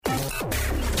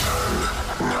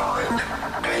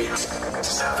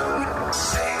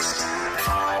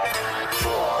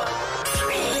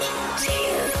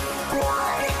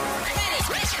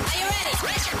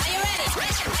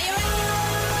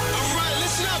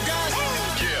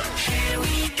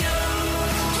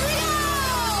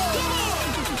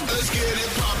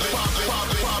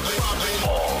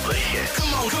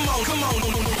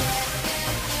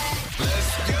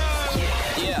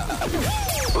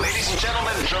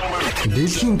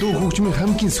Дэлхийн дуу хөгжмийн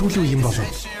хамгийн сүүлийн юм болов.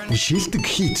 Шилдэг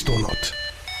хит дуунууд.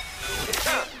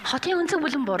 Хотын өнцөг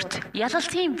бүлэн борд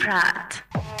Yalaltiin Prat.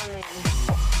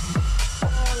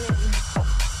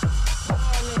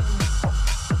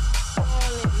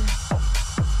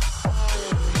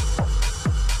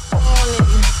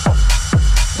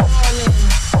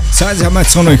 Сайн хамаач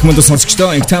соно их мэндэ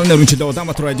сонсогчдоо инктавны өргөнчлөө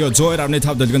Улаанбаатар радио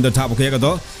 102.5 дэлгэнд та бүхэн яг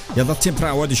одоо Yalaltiin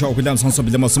Prat шоу хүлэм сонсон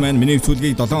билэмсэн маань миний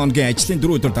төлөвийг 7 хоногийн ажлын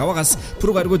 4 өдөр даваагаас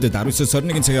пүр гаргууд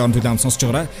 19-21 цагийн хооронд хүлэм сонсож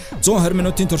байгаарай. 120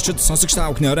 минутын туршид сонсогч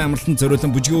та бүхний орой амралтанд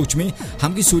зориулсан бүжгийн хөгжмийн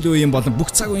хамгийн сүүлийн үеийн болон бүх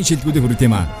цаг үеийн шилдэгүүдийг хүргэх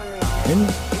юм аа. Энэ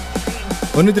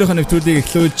өнөөдрийнхөө нэвтрүүлгийг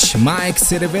эхлүүлж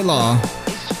Cervello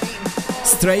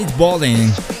Straight Ballin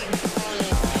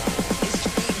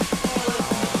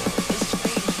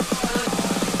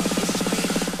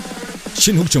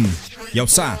Shin hugchum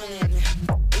явсаа.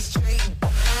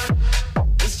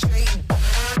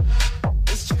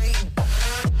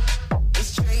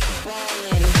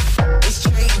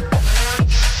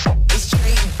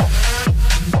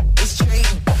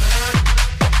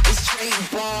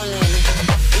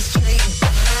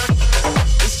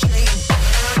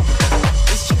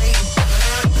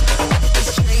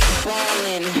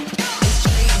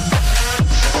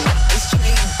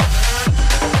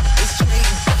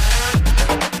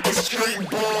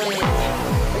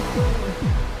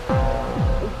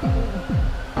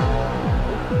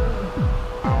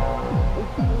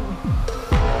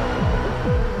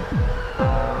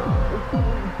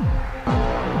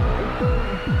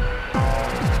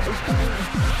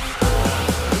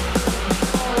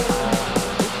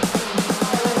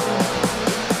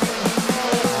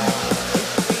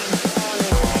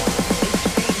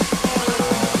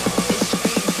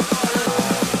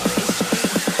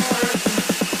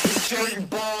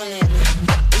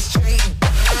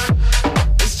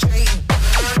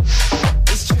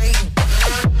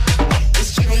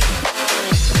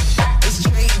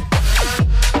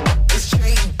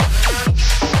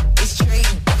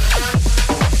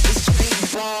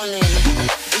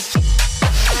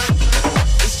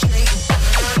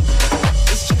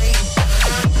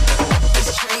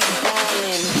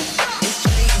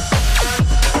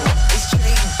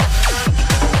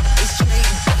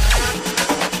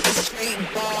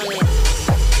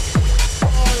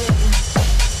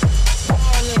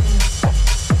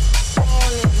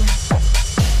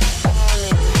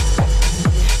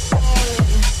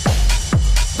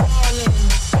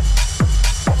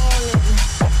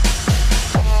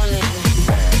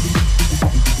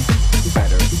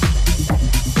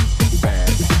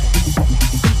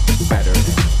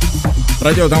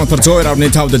 Radio Ulаанбаатар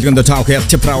 102.5 дэлгэнд та бүхэн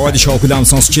Yalaltiin шоу хүлээн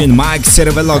сонсож байна.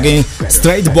 Cervelloгийн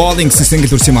Straight Ballin single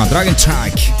хүрсэн юм. Dragon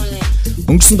track.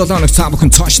 Өнгөрсөн 7 хоног та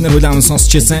бүхэн цаашнаар хүлээн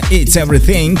сонсож байсан. It's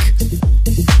everything.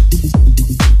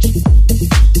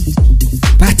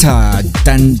 Better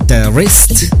than the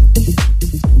rest.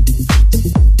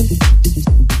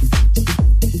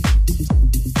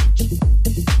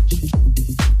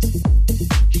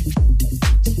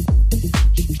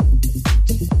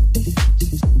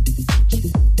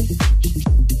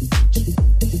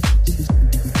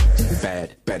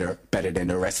 Better than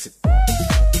the rest.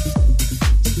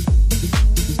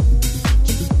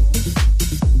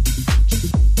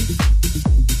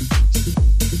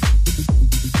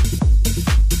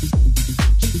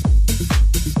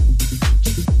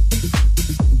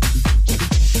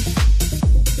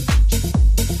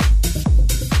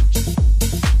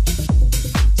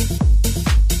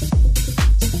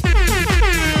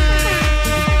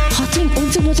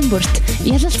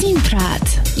 Yalaltiin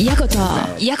Prat. Yakota.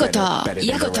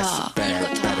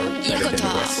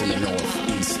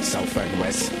 East, south and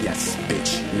west. Yes,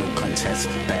 bitch, no contest.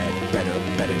 Bad,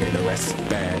 better than the rest.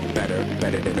 Bad,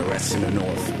 better than the rest in the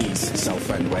north, east, south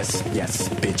and west. Yes,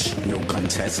 bitch, no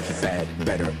contest. Bad,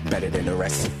 better than the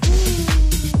rest.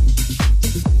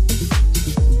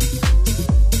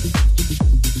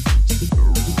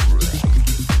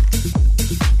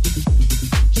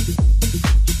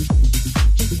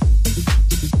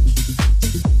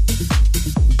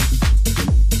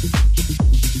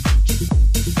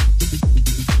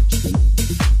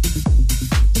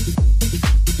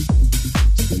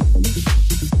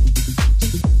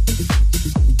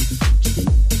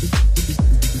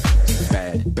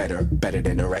 better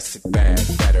than the rest. Bad,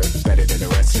 better, better than the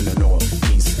rest in the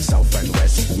north, east, south, and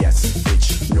west. Yes,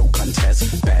 bitch, no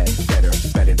contest. Bad, better,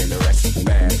 better than the rest.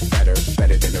 Bad, better,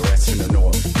 better than the rest in the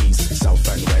north, east, south,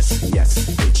 and west. Yes,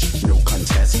 bitch, no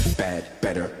contest. Bad,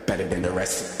 better, better than the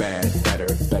rest. Bad, better,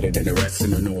 better than the rest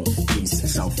in the north, east,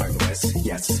 south, and west.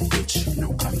 Yes, bitch,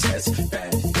 no contest.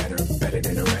 Bad, better, better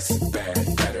than the rest. Bad,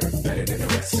 better, better than the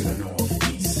rest in the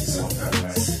north, east, south, and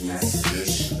west. Yes,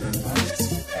 bitch, no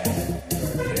contest. Bad,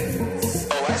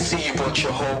 oh, I see you brought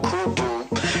your whole crew, boo.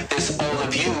 There's all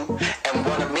of you and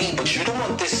one of me, but you don't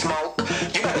want this smoke.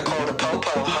 You better call the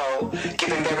po-po ho.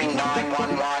 Giving very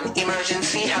 911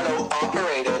 emergency. Hello,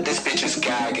 operator. This bitch is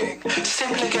gagging.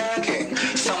 Simply gagging.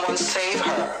 Someone save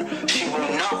her. She will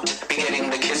not be getting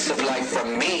the kiss of life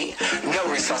from me. No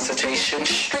resuscitation,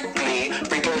 strictly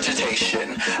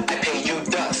regurgitation. I pay you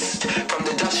dust. From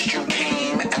the dust you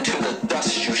came, and to the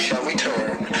dust you shall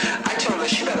return. I told her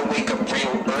she better wake up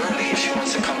real early if she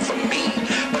wants to come for me.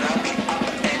 But I'll be up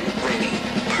and ready,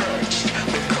 perched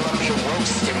with Columbia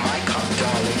roast in my cup,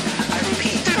 darling. I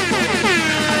repeat, I'm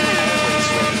always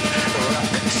ready, rock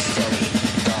steady,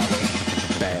 darling.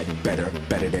 bad, better,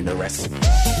 better than the rest.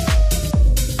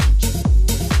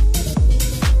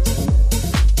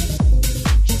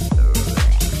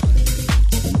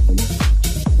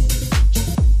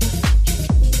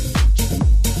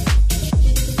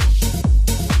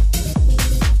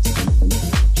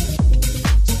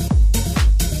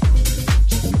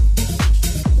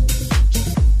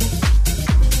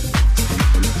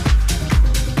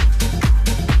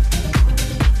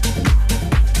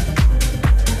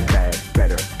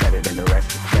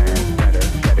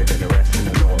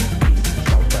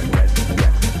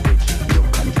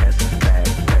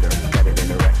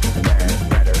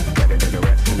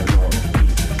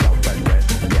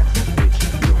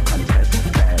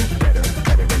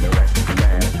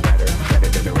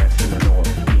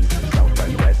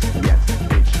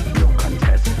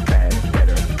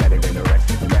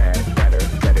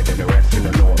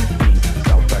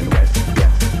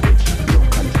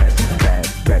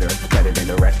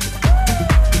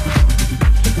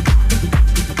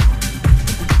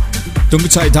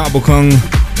 Dungcai та бүхэн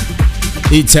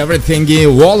It's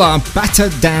Everything-ийн Wallop Better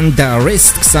Than The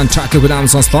Rest гэсэн track-ийг удаан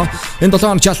сонслоо. Энэ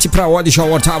 7 Jalti Prawadi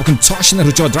Show-оор та бүхэн цаашны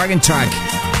хөржөө Dragon Track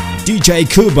DJ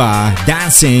KUBA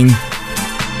Dancing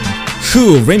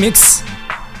Who Remix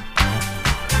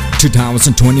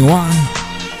 2021.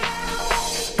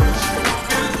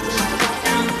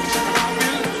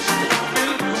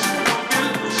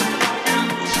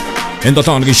 Энэ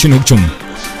 7 хоногийн шинэ хөгжим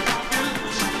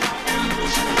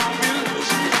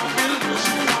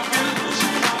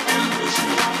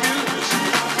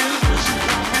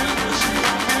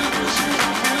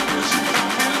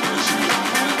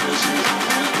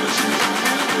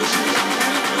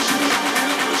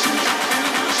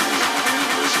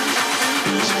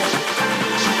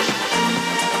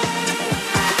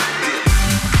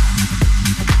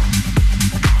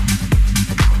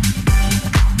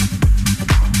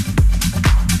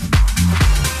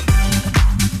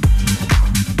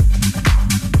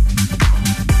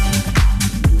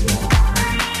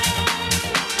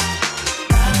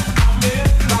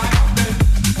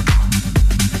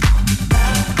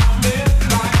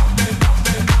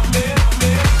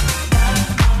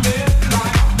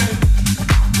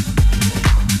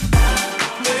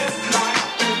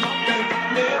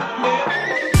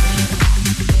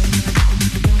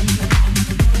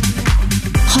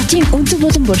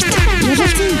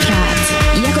Yalaltiin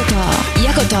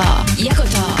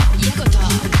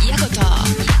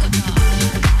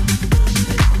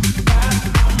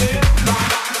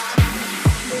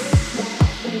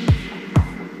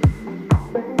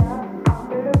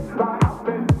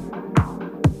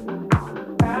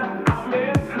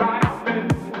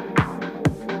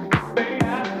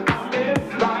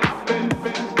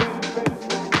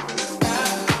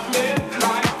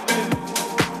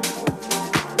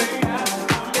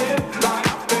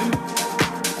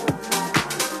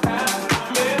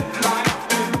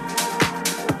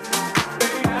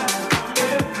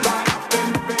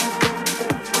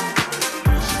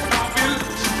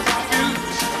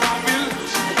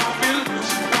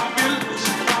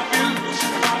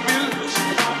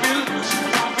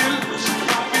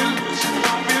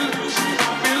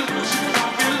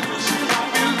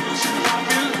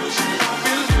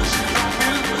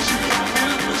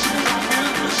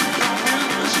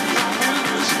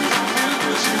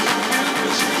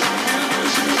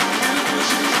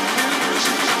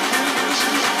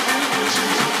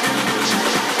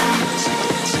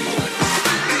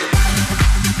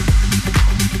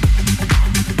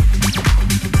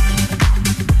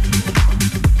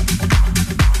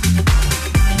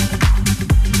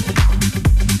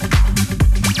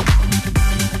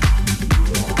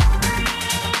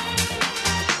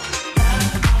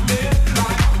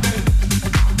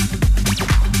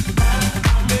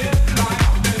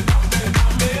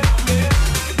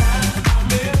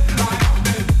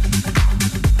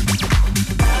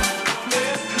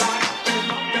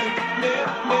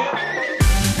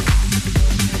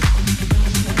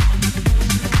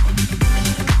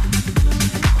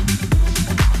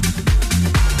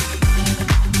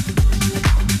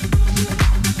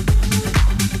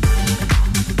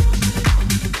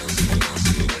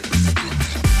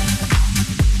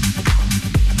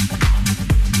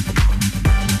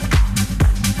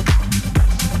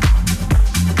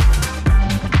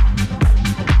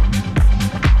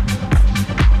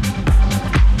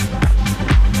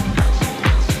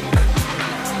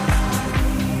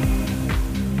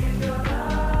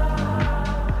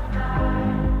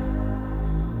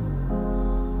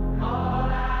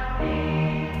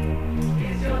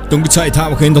Дөнгөж сая та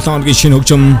бүхэн 7 хоногийн шинэ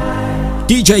хөгжим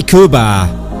DJ KUBA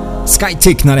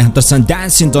Skytech нарын хамтарсан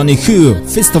Dancing on the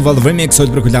Festival Remix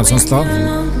хөлбөр хүлээм сонслоо.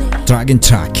 Dragon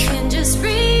Track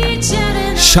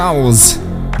SHOUSE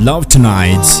Love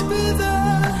Tonight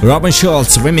Robin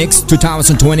Schulz Remix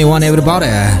 2021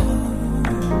 everybody.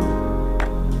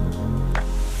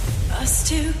 Us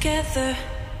together,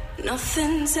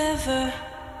 nothing's ever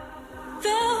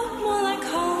felt more like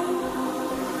home.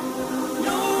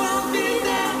 No, I'll be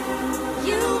there.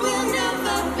 You will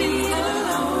never be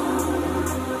alone.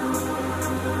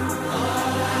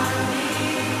 All I need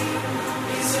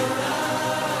is your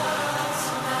love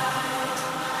tonight.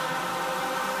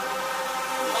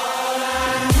 All I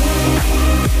need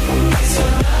is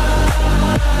your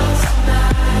love tonight.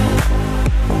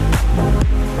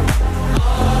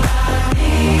 All I need is your love tonight. All I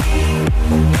need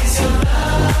is your love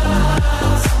tonight.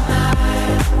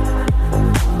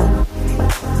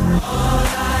 All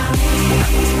I need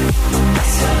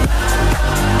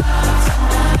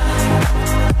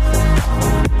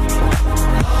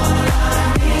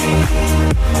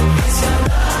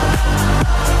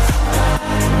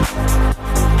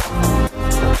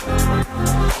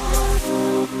is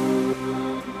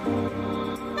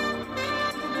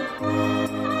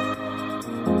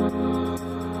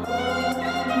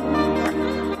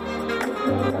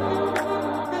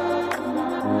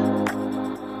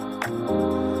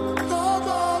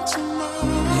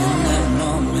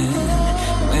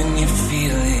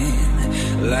your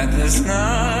like there's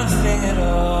nothing at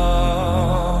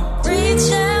all. Reach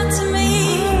out to me,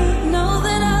 know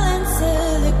that I'll answer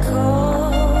the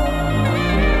call.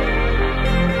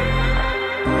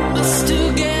 Us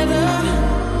together,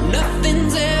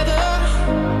 nothing's ever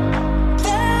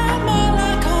felt more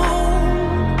like home.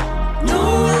 No,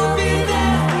 I'll be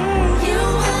there, you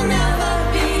will never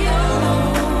be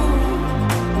alone.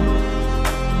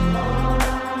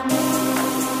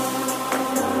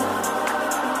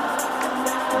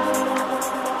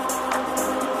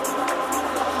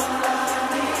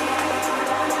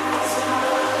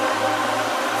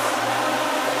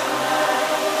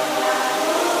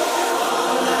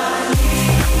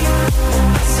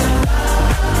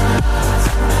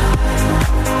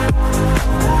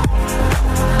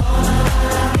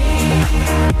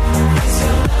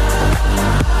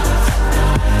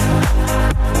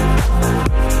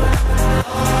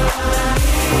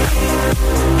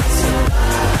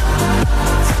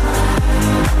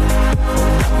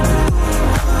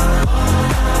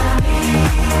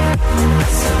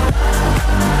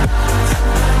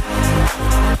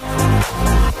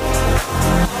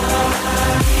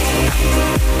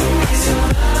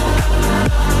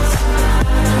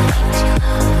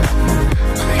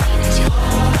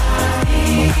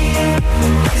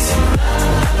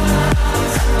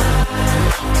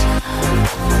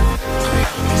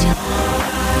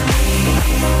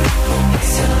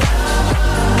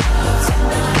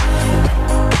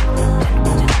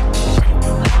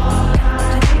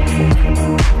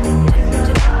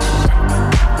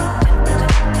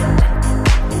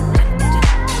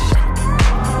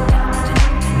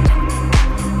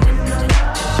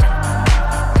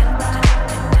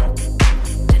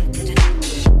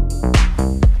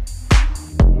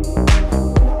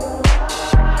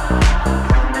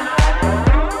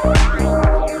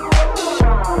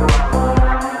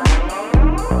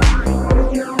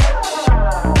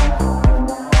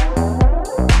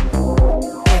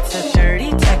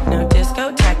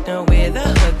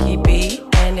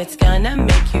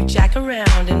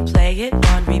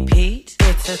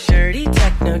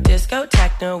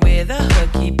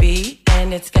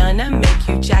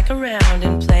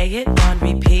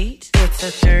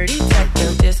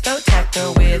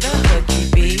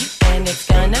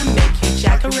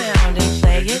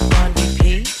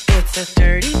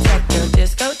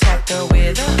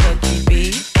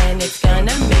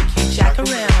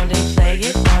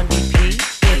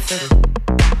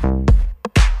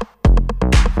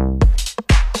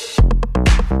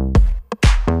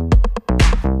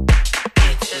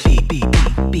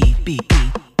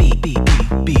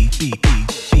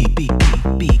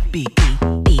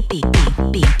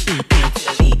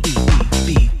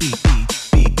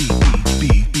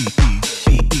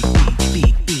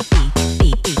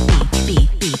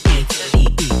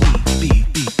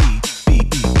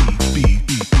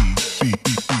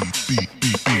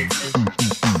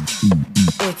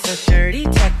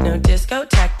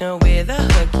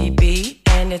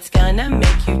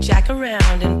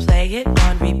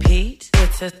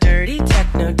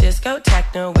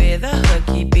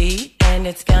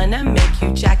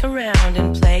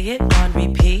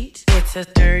 It's a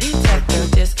dirty techno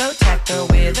disco techno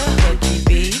with a hooky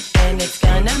beat, and it's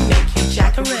gonna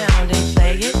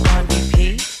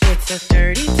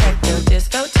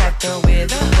techno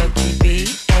with a hooky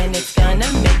beat, and it's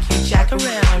gonna make you jack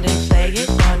around and play it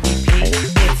on repeat.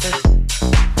 It's a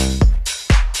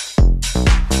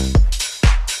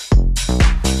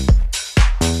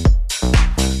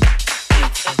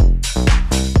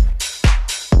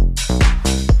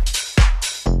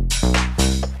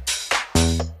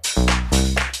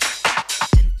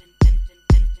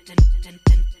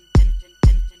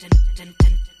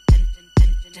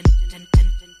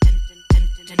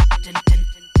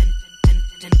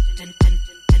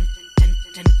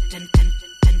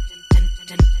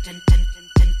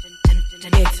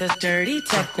It's a dirty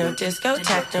techno, disco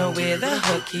techno with a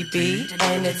hooky beat,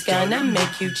 and it's gonna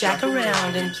make you jack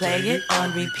around and play it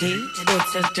on repeat.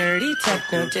 It's a dirty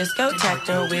techno, disco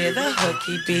techno with a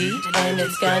hooky beat, and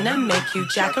it's gonna make you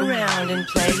jack around and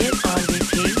play it on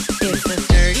repeat. It's a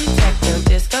dirty techno,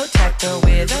 disco techno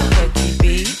with a hooky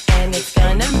beat, and it's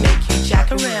gonna make you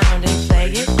jack around and play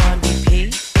it on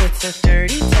repeat. It's a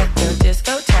dirty techno,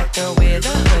 disco techno with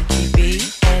a hooky beat,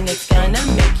 and it's gonna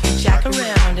make you jack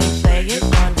around and play it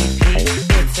on repeat.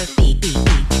 It's a beat beat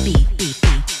beat beat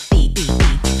beat beat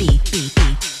beat beat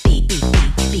beat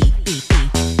beat beat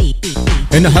beat beat.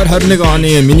 Энэ 2021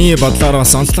 оны миний бодлоор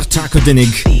сонслох тракуудын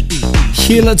нэг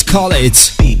Hilit Kolet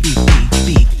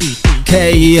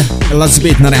K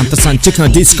Elizabeth нарын хамтарсан Techno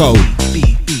Disco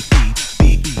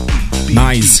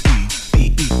Nice.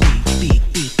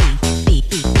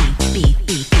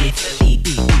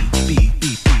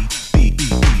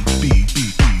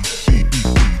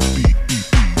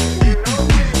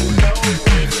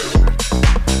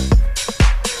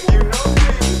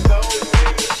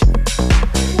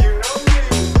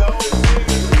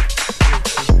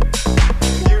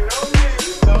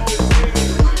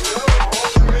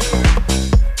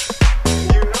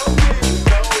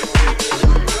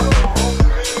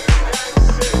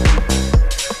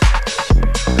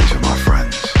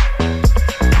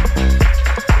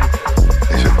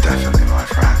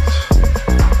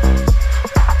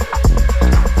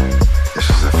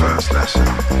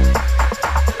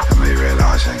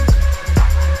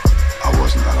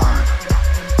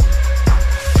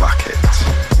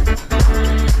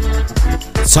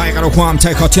 Хуам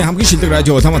Техно хамгийн шилдэг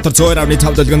радио таматар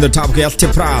 102.5 дэлгэн дээр тав Yalalt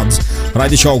Proud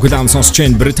радио шоу хүлэм сонсч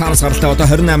байна. Британаас гаралтай одоо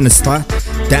 28 настай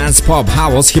dance pop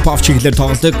house hip hop чиглэлээр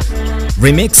тоглодог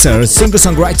remixer, singer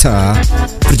songwriter,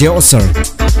 producer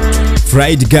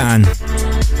Fred Gunn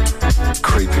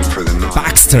creeping through the night.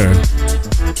 Baxter.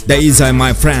 These are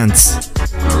my friends.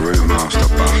 A route master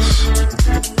bus.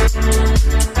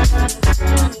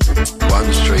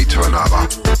 One street to another.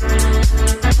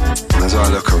 As I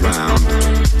look around,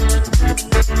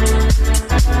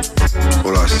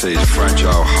 all I see is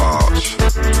fragile hearts.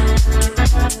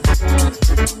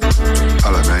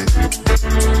 Hello, mate.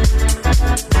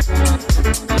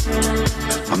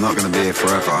 I'm not going to be here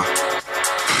forever.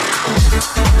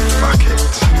 Fuck it.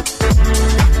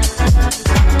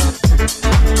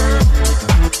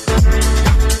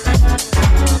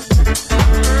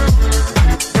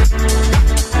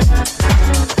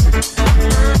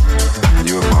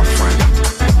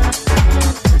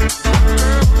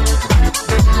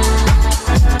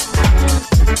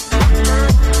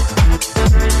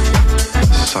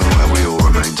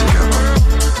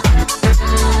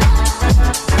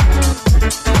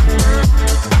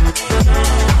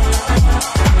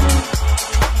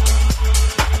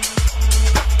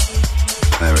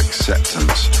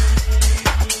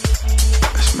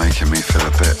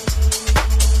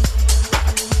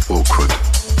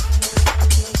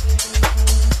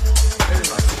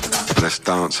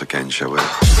 Again, shall we?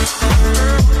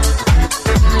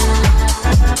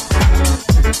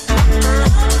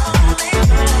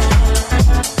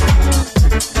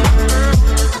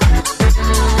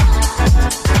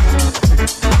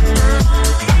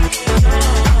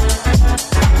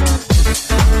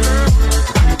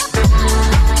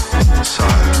 So,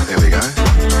 here we go.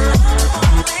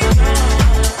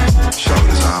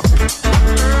 Shoulders up.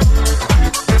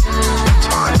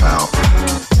 Tie belt.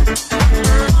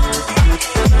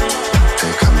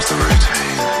 Here comes the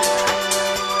routine.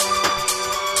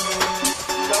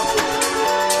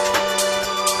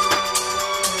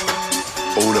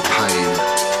 All the pain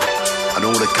and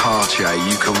all the Cartier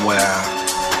you can wear.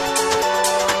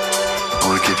 I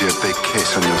want to give you a big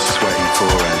kiss on your sweaty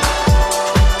forehead.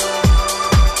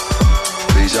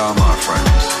 These are my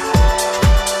friends.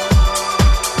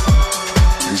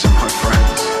 These are my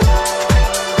friends.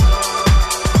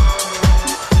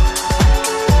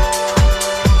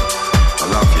 I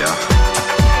love ya.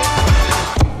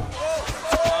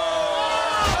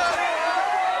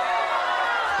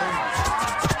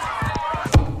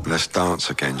 Let's dance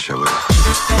again, shall we?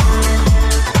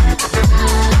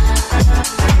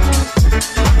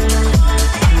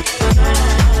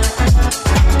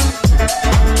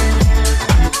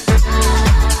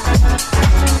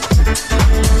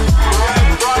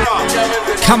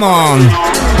 Come on.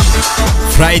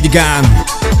 Friday Gun.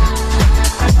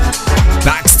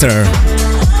 Baxter.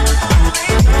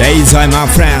 These are my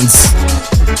friends.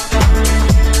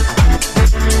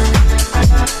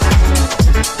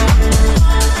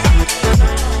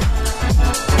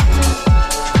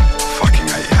 Fucking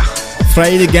hate ya.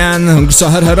 Friday Gun өнгөрсөн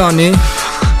 2020 оны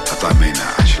I don't mean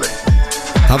that actually.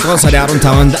 5 сарын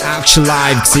 15-нд Action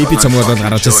Live гэсэн EP цомгоод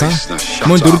гарч ирсэн.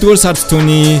 Мөн 4-р сард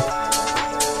түүний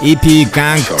EP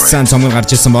Gang гэсэн цомог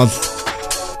гарч ирсэн бол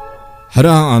 20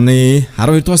 оны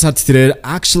 12-р сард тэрээр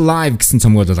Action Live гэсэн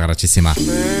цомгоод гарч ирсэн юм а.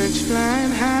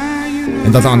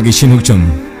 Энэ 7 хоногийн шинэ хөгжим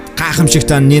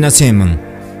гайхамшигтай Nina Simone.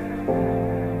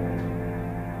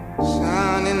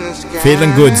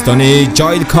 Feeling Good Donny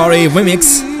Joy Corry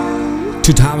remix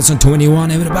 2021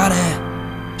 everybody.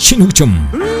 Шинэ хөгжим.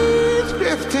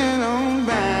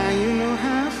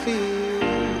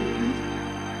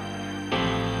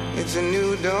 It's a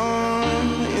new dawn,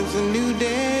 it's a new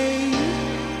day,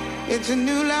 it's a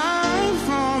new life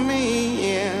for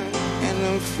me, yeah, and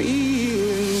I'm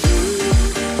feeling good.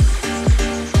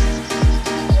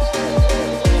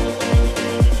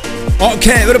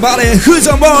 Okay, everybody, who's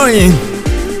on board?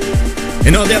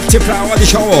 Энэ Yalaltiin правда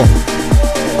шоу.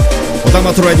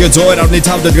 Улаанбаатар радио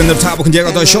 102.5 дэлгэнээр та бүхэнд яг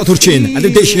одоо шоу төрж байна.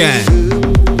 Алидешгэ.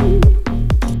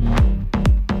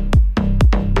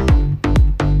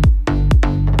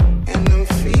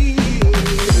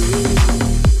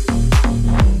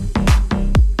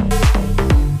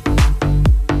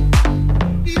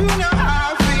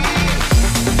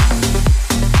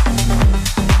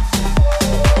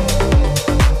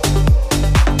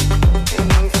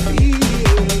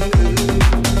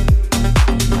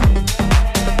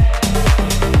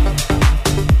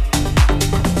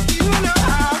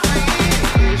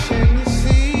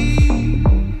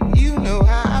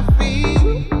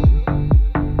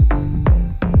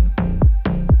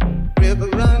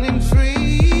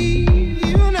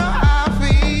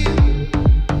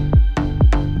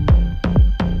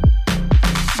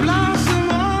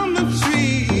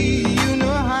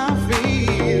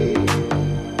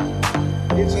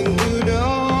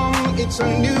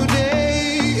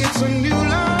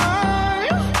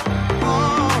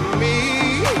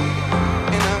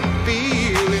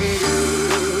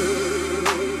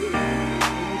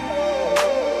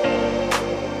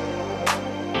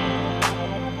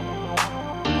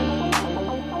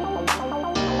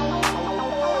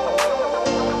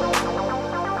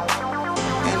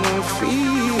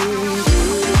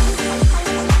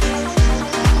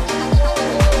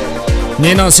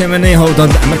 Nina Simone hold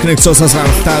on American Exodus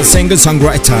singer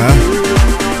songwriter.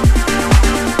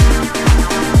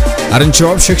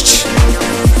 H.O.S.H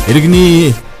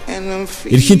иргэний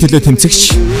эрхийн төлөө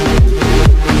тэмцэгч.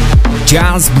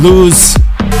 Jazz, blues,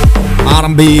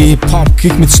 R&B, pop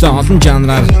гэх мэттэй олон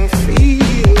жанраар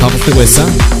тоглодог байсан.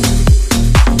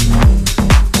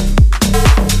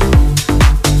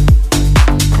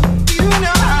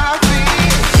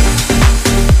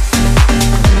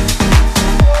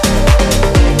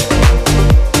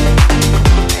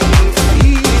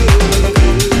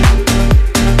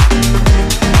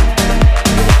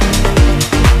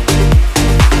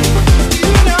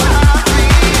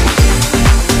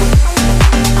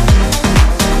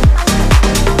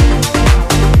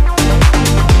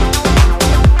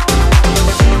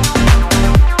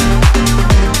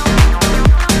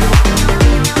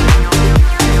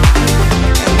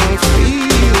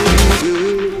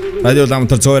 Radio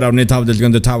Lamтар 102.5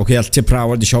 дэлгэнд та бүхэн Yalaltiin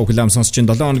правда шоу хөлөм сонсож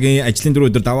байна. 7 хоногийн ажлын 4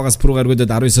 өдөр даваагаас пүрэв гаргуудад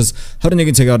 19-с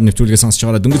 21 цагаар нэвтрүүлгээ сонсож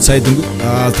байгаа. Дөнгөж сая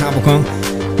та бүхэн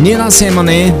Nina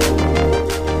Simone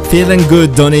Feeling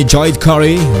Good Donny Joy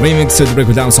Corry remix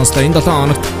өдрийг хөлөм сонсдог. Энэ 7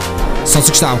 хоногт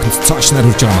сонсогч та бүхэнд цааш нар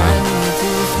хүрж байгаа юм.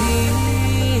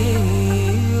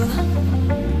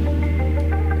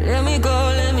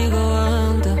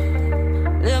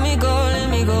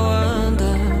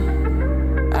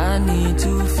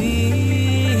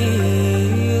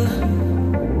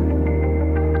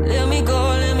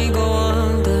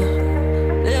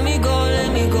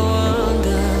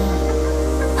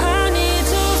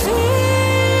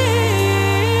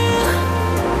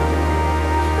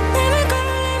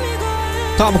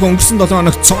 Табх өнгөрсөн 7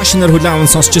 хоногт цааш нар хүлээн аван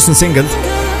сонсчихсан single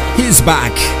He's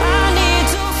Back.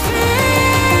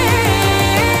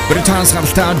 Британс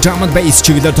гаралтай drum and bass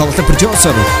чиглэлээр тоглох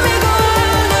producer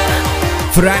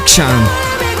Frankco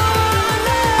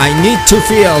I Need to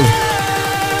Feel.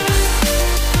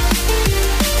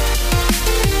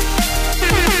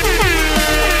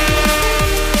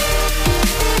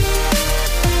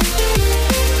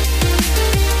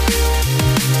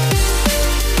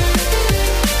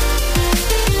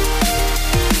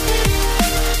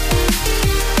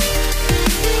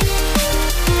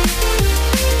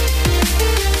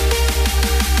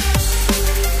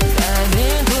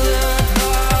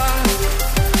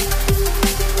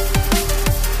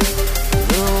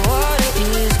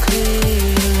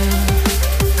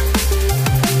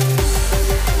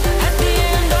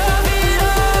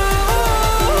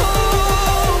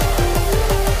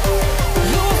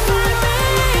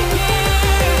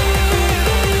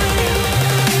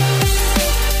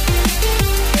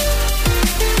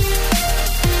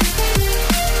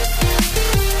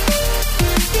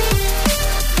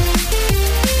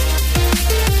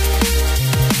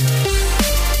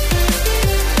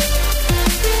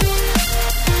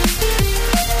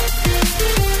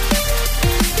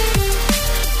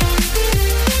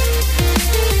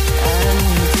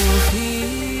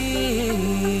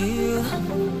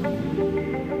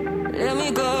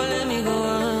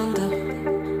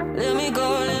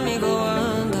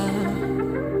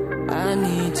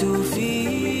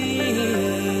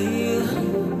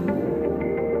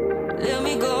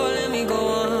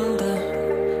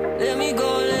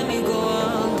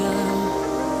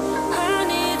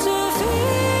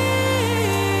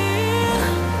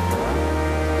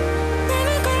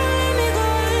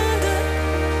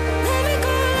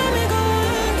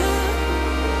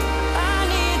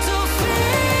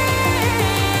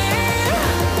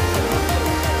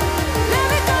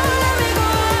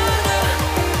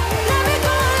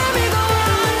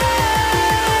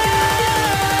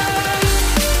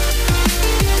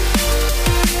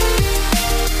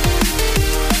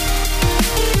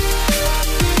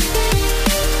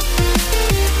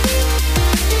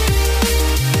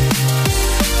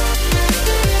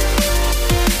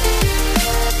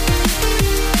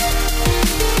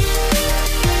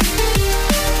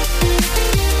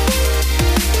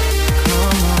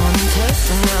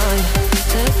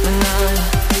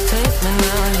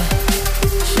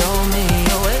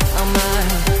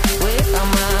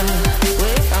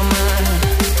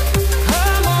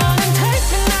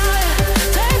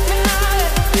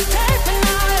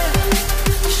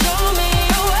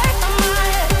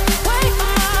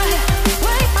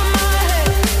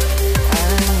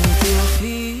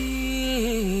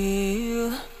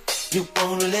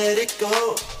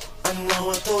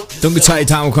 Дөнгөж сая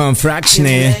таамхан fraction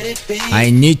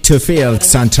I need to feel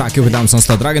soundtrack-ийг удаан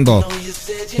сонслоо Dragon Doll.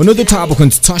 Өнөөдөр та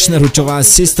бүхэнд цаашнаар хүрж байгаа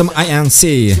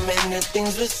System.Inc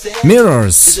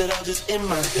Mirrors.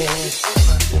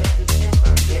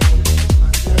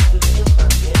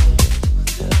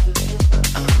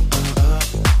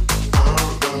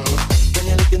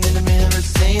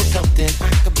 Something I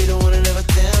could be the one that never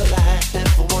tell lies.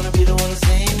 Never wanna be the one to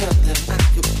say nothing. I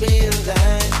could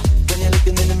realize when you're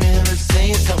looking in the mirror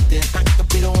saying something. I could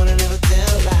be the one that never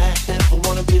tell lies. Never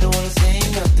wanna be the one to say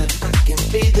nothing. I can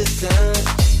be the sun.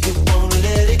 You won't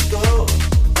let it go.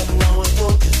 I know I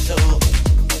told you so.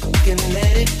 You can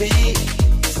let it be.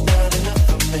 It's not enough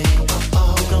for me.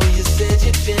 Oh, I know you said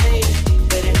you changed,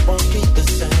 but it won't be the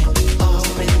same. Oh,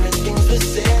 many things were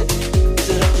said. Is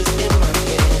it all just in my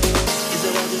head? Is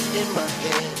it all just in my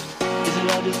head? Is it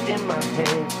all just in my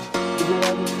head? Is it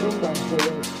all just in my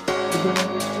head? Is it all just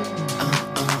in my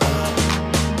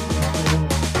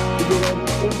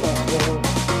head?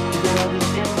 Is it all just in my head? Is it all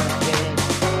just in my head?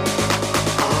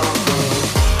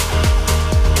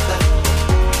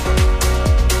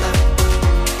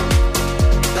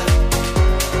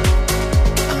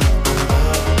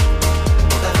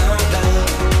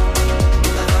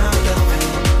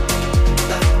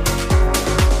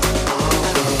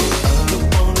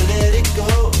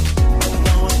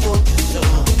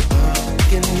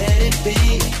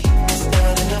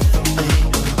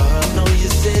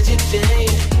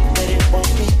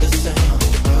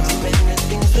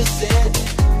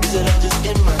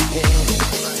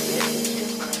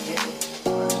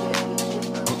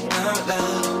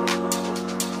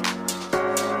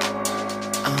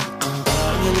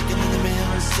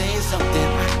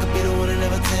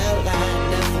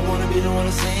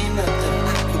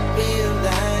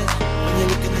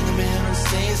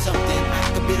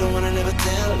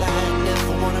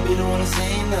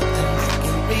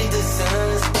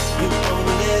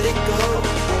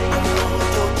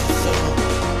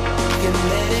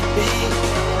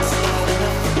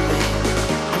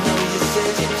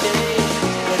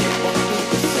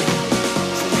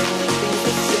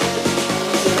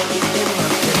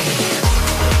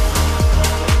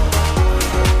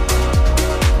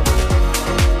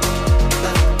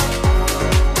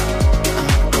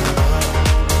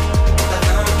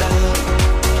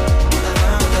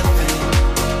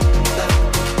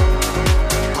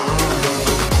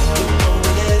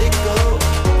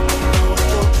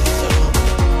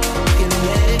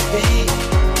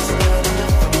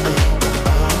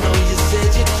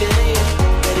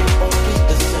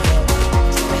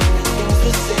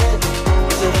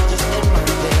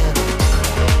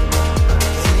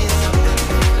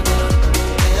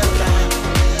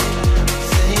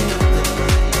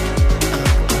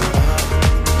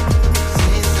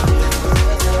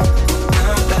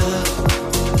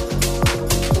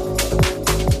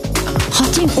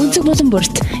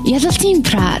 Yalaltiin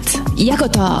Prat.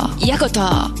 Yagoto.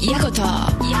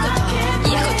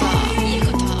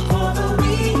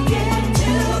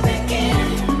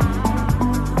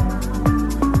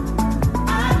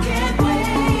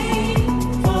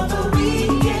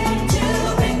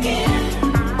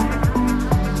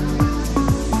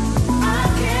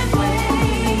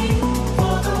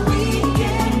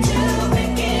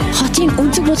 Хотын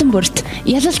өнцөг болон бүрт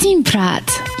Yalaltiin Prat.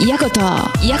 Yagoto.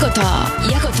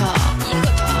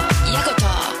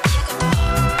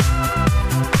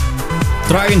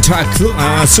 Dragon track,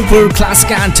 super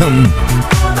classic anthem.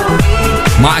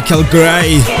 Michael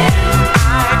Gray,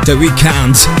 The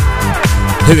Weeknd.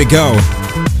 Here we go.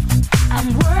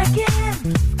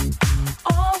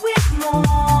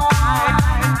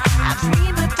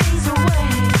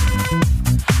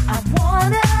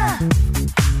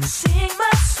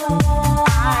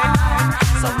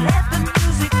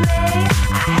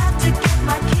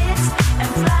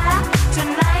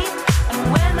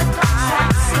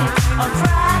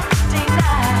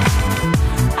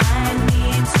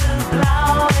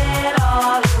 Blow it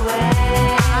all away.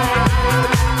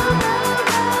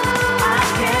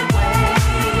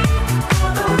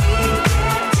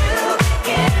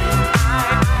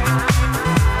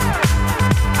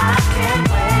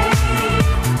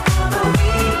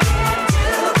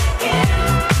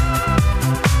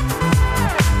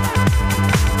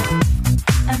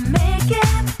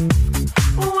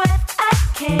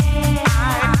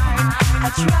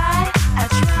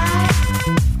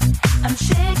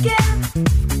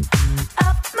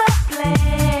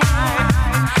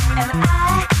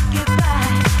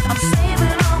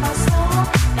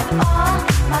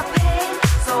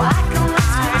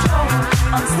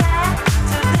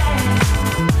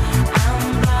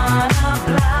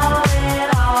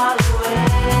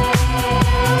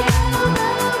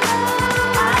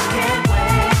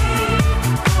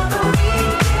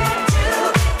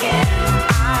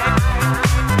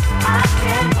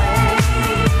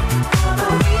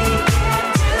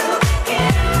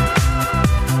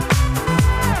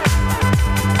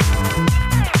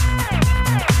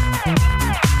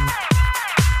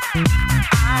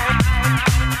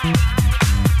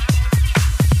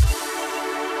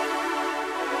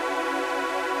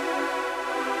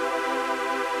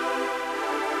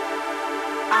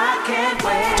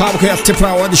 Таавах Yalaltiin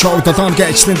Pride шоу долооногийн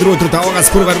ажлын дөрөвдөр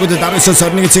даваагаас бүр гаргуудад 19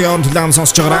 сарны цагийн хооронд лам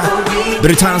сонсож байгаа.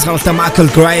 Британс гаралтай Michael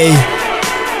Gray.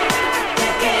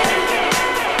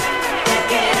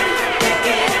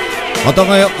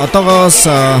 Одоогоос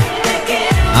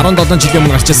 17 жилийн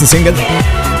өмнө гарч ирсэн single.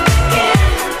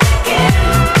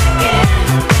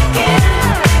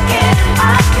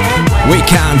 We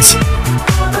can't.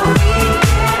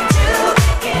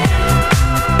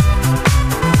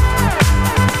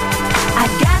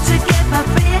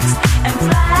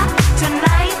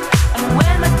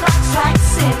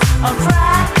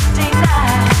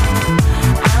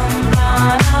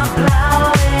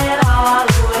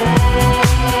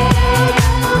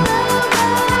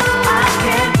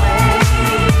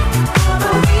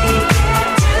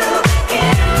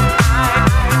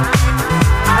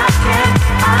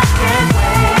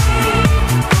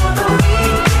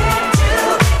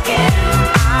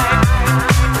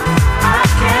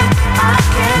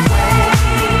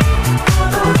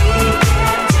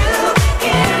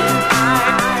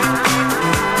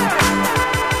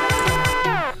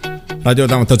 Radio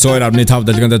Downe зөөр авны тав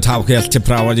дэлгэнд тав Yalaltiin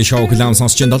Pride шоу клам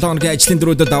сонсч 7 хоногийн ажлын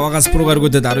дөрөвдөд даваагаас бүр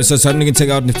гаргуудад 19 сарны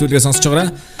цагаар нэвтрүүлгээ сонсож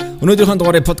байгаа. Өнөөдрийнхөө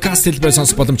дугаарыг подкаст хэлбэрээр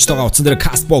сонсох боломжтойгоо утсан дээр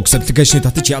Castbox application-ийг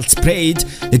татаж Yalalt Pride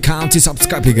account-ийг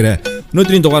subscribe хийгээрэй.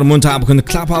 Өнөөдрийн дугаар мөн та бүхэн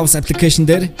Clubhouse application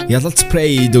дээр Yalalt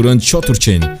Pride өрөөнд шууд хүрч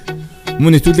байна.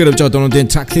 Мөн нэвтрүүлгээр явж байгаа дуунуудын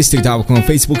tracklist-ийг та бүхэн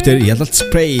Facebook дээр Yalalt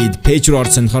Pride page руу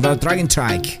орсон хороо Dragon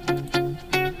Track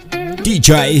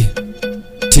DJ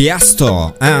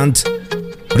Tiësto and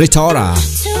Rita. Too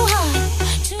high,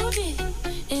 too deep,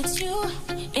 it's you,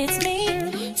 it's me,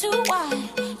 too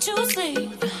wide, too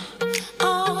sleep.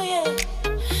 Oh yeah,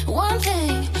 one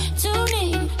thing, two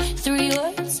need, three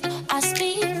words I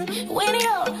speak when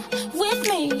you're with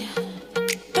me,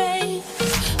 babe.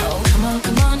 Oh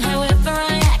come on, however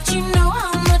I act, you know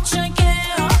how much I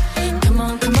care. Come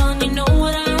on, you know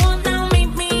what I want now,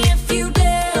 meet me if you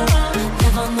dare.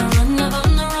 Live on the run,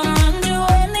 do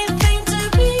anything to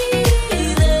be.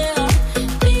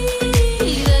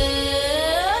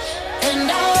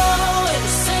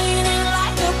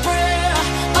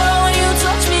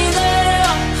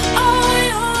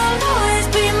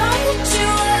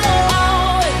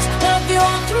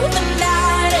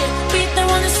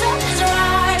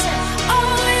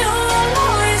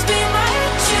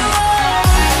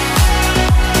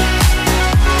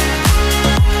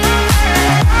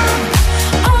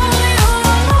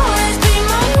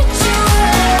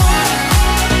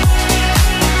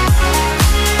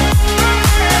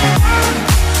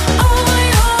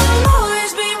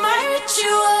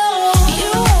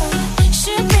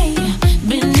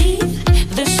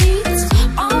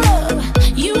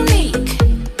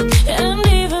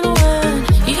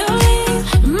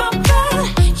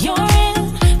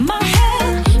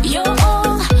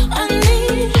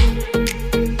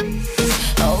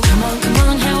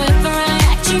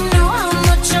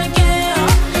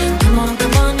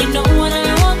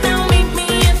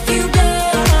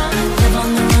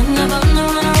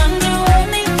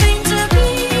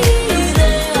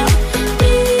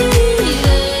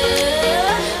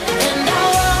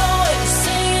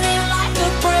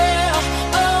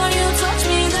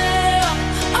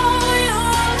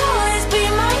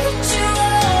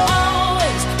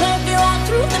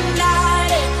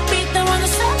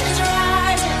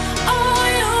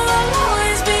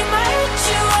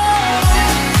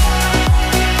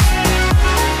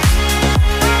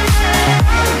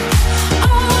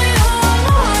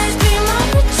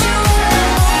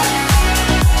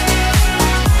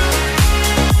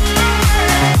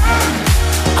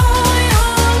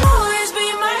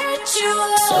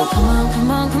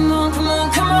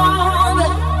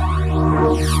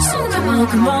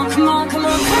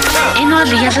 Энэ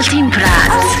бол Yalaltiin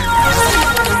Pride.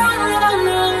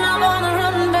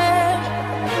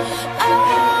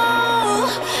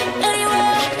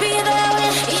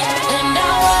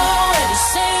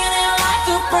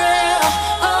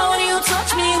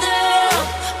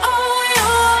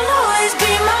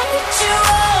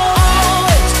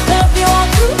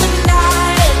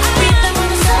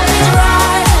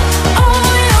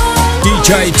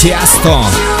 DJ Tiësto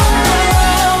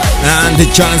and the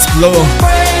Jonas Blue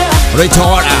Rita.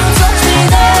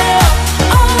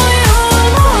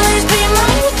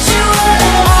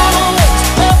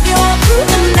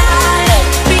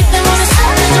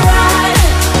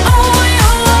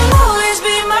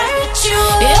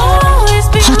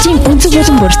 Хотын өнцөг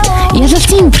болон бүрт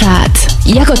Yalaltiin Pride.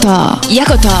 Ягото.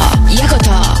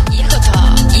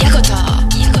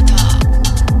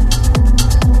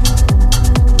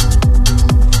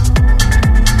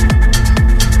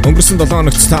 Өнгөрсөн 7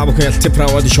 хоногт та бүхэн Yalaltiin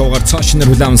Правад шоугаар цаашнаар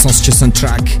хүлээвэн сонсчихсан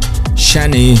track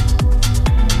Chaney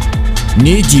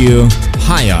Need You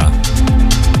Higher.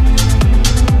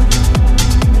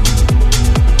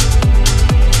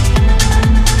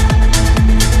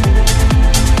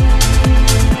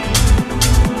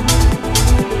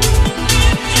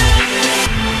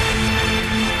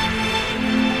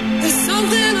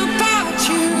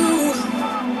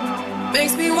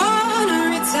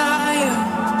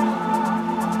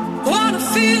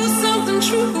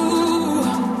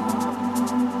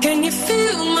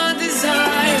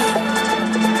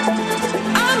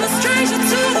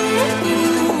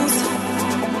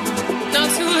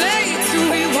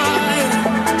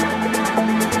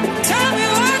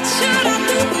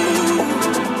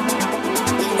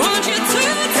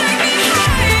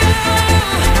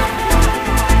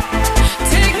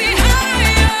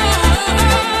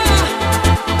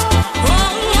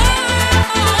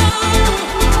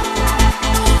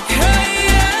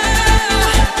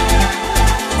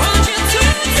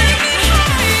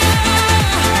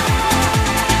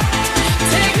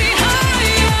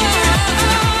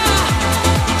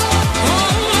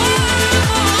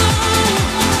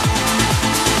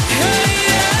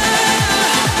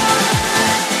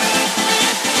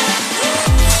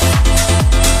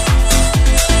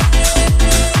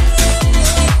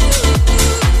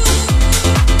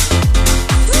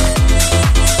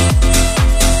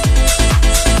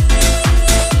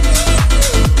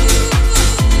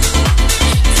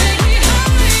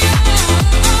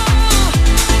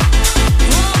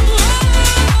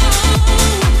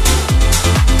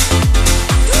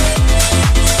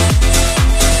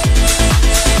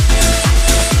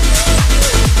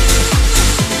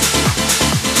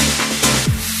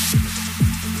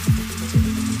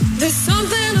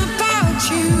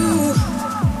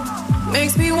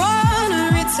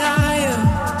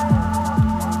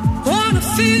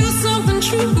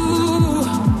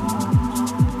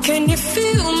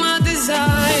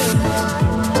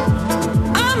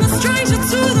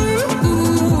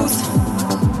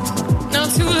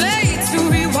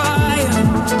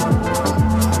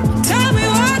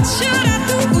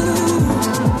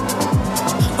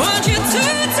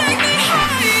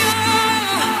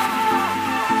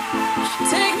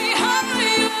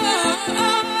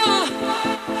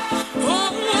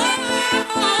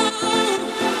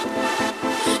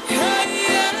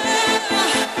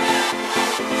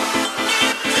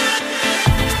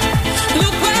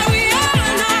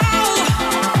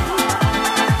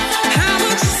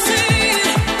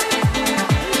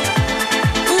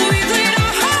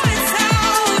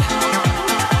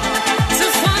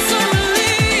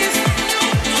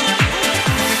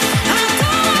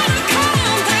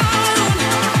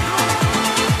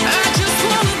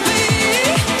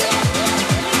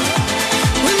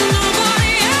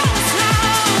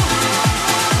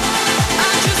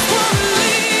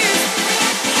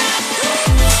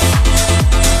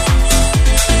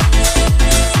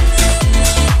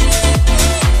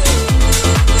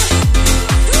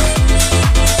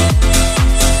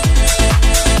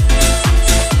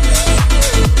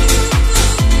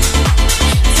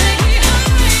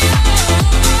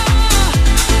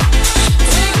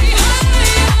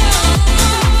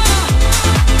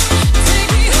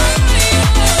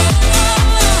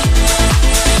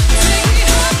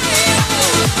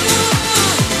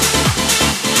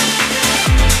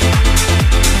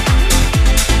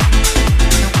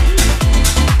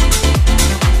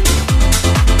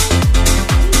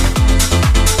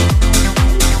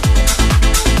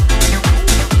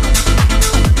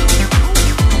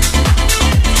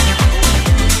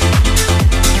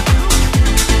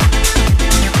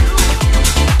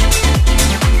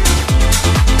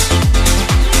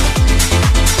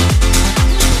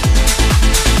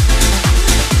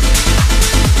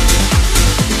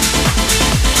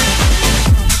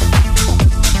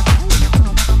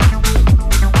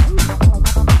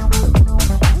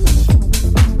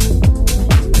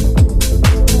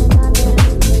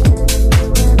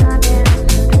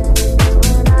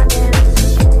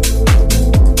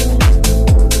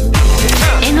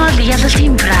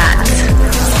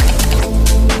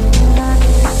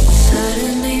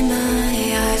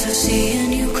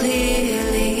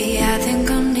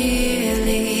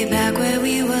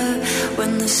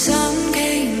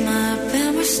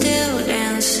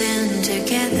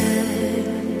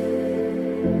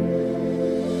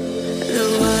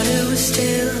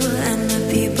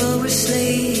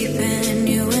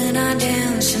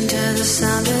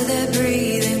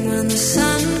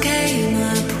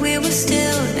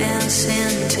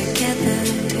 Together.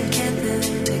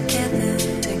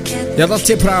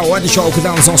 Yalaltiin what show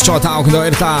kudaan songs chota akundo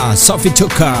Rita, Sofi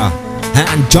Tukker,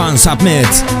 and John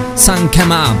submit. Sun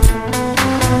came up.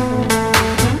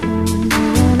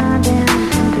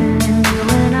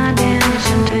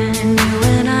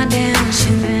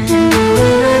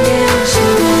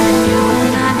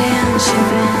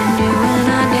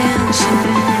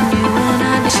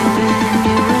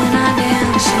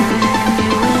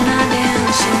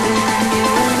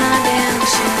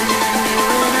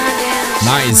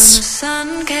 Nice.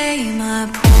 Sun came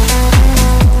up.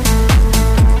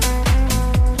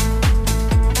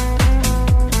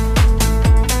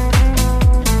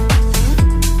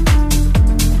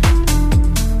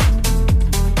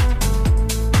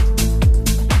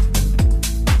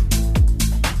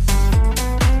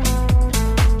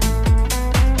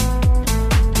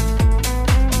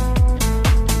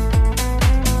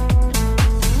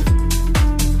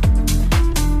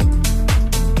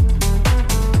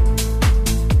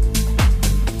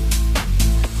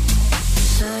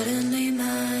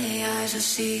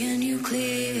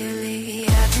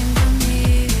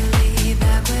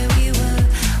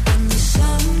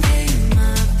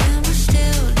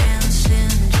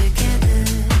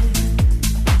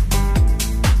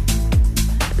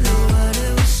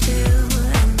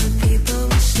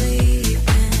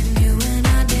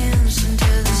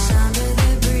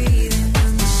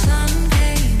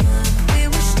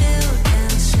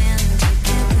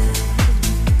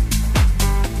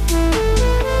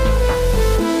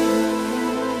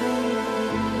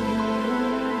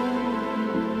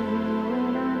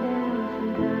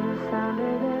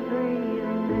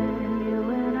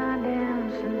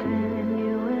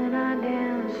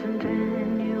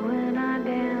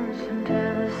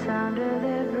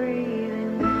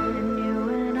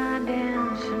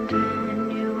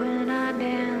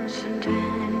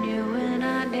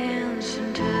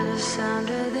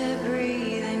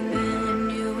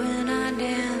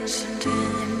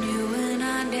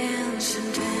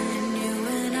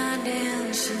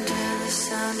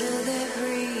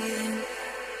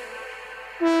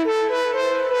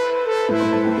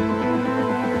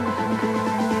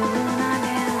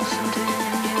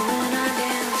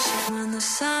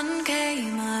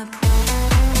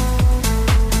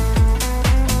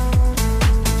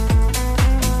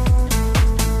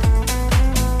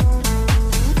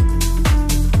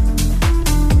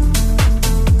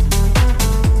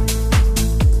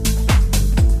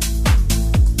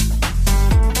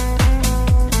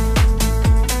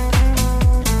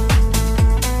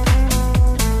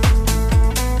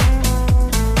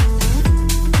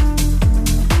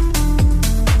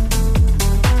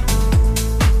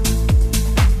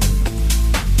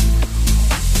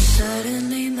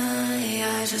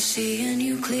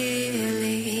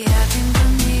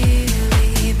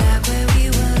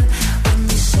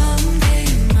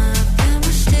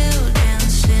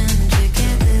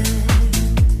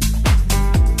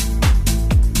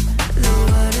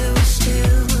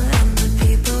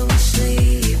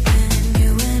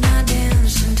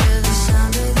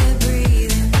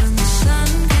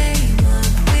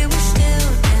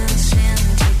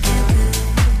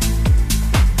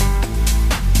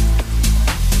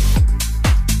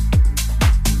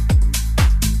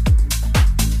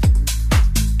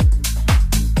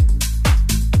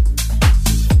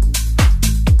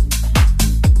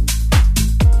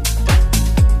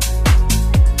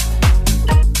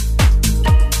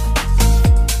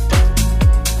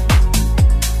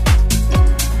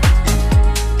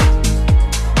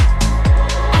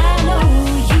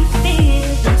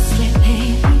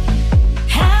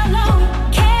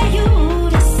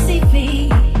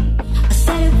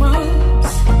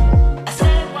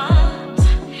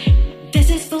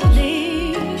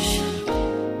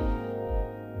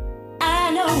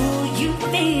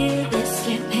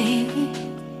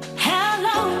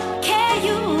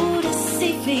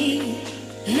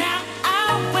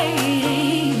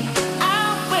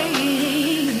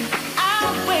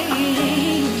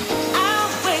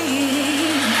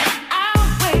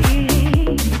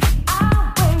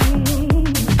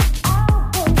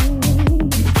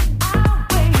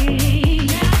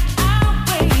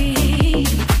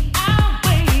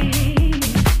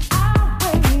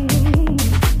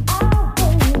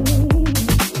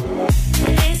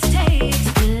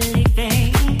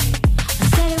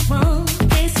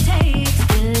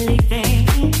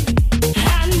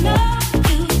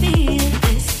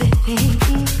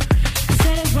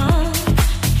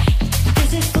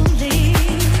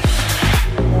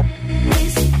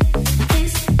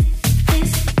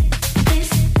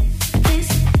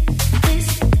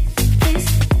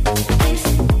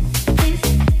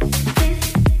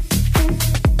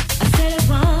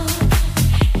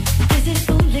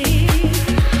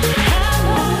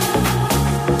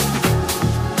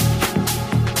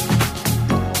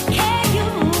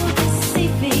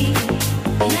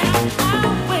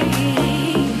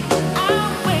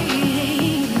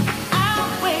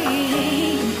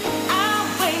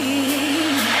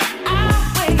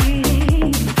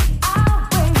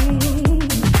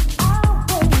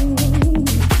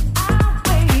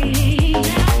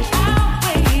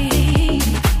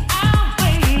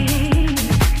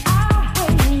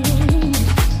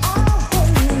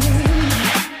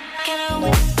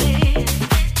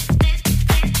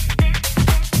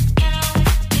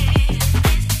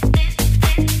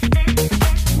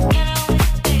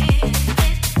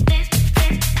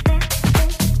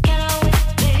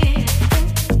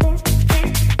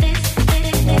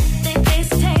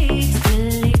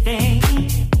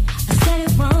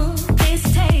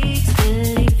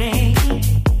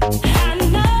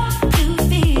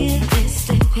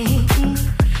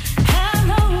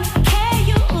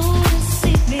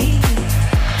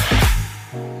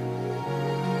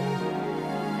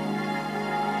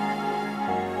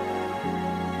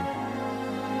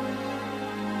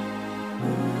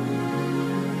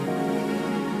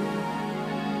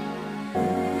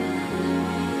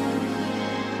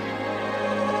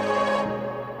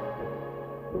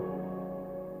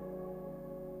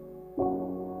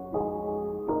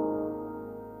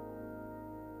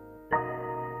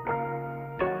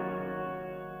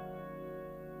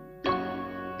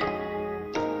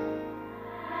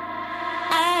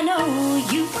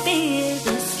 feel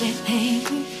this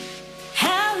pain?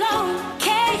 How long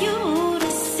can you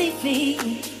deceive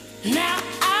me? Now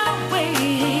I'll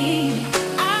wait,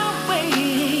 I'll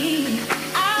wait,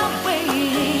 I'll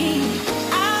wait,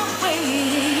 I'll wait.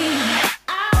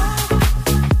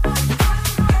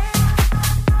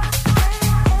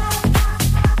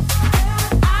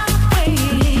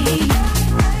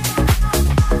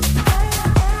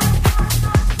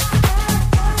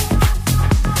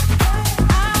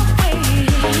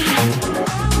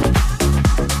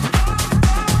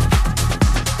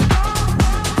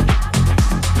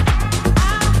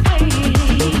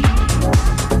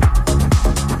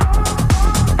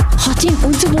 Хотын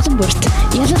үнцэг болон бүрт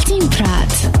Yalaltiin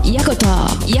Prad. Яг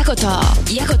одоо.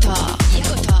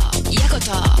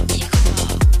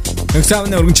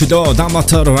 Эксамны өргөнчлөө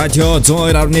Даматар радио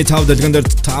 102.5 дэлгэндэр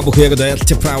та бүхэн яг одоо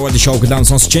Yalaltiin Prad шоу глам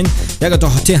сонсож байна. Яг одоо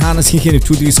хотын хаанаас хинхээ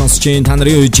нэвтрүүлгийг сонсож байна. Та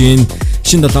нарын юу хийж байна?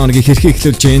 Шинэ 7 хоногийн хэрхээ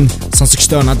эхлүүлж байна.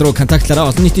 Сонсогчдоо над руу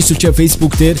контактлаараа олон нийтийн сүлжээ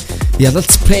Facebook дээр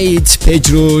Yalalt page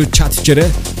руу чат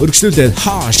хийрээ. Өргөжлүүлээд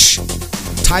H.O.S.H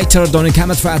Tighter Downe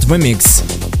CamelPhat remix.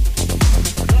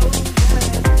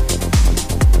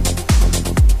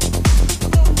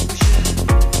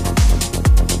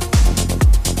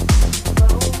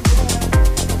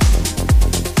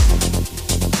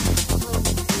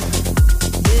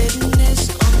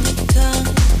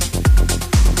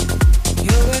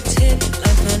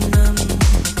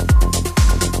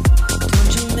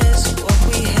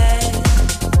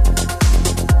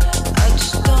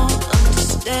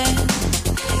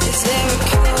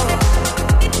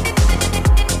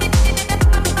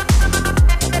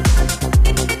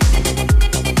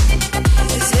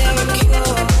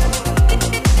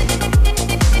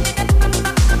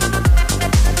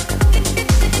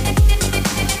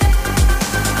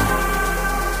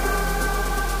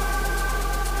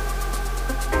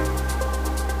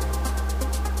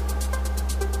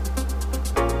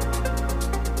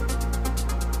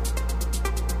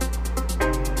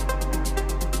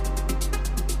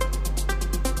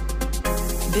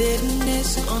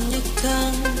 Bitterness on your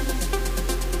tongue.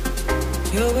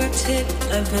 Your words hit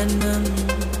like venom.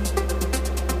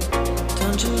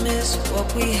 Don't you miss what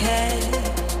we had?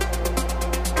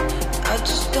 I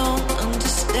just don't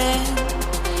understand.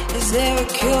 Is there a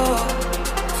cure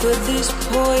for this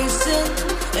poison?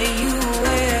 Are you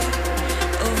aware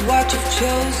of what you've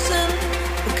chosen?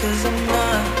 Because I'm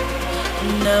not,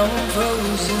 and now I'm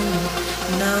frozen.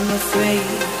 Now I'm afraid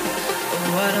of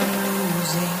what I'm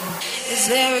losing. Is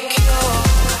there a cure?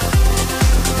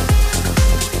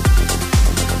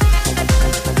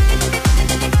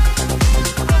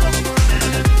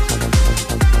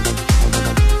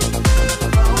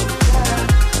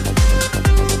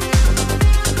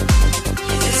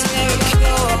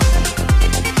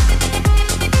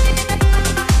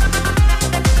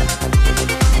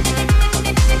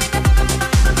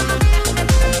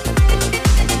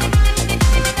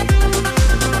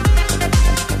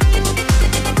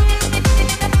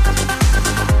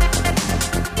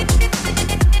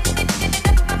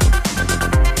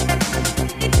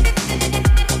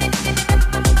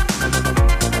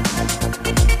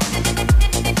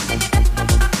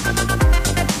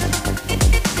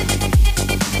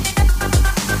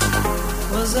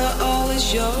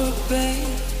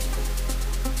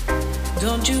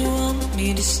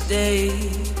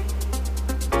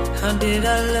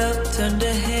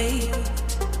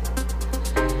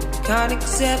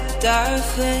 Accept our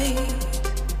fate,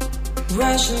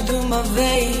 rushing through my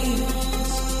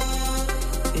veins.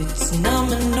 It's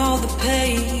numbing all the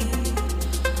pain.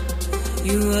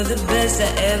 You were the best I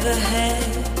ever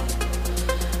had.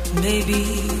 Maybe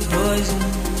poison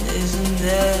isn't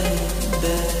that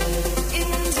bad.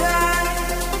 In time,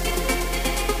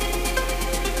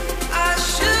 I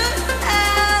should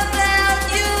have held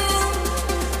you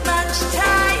much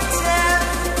tighter.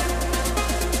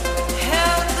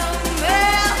 Held the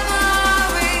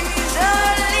memories a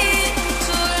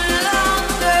little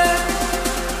longer.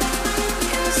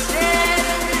 Instead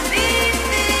of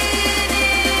leaving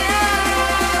it all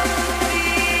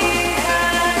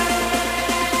behind.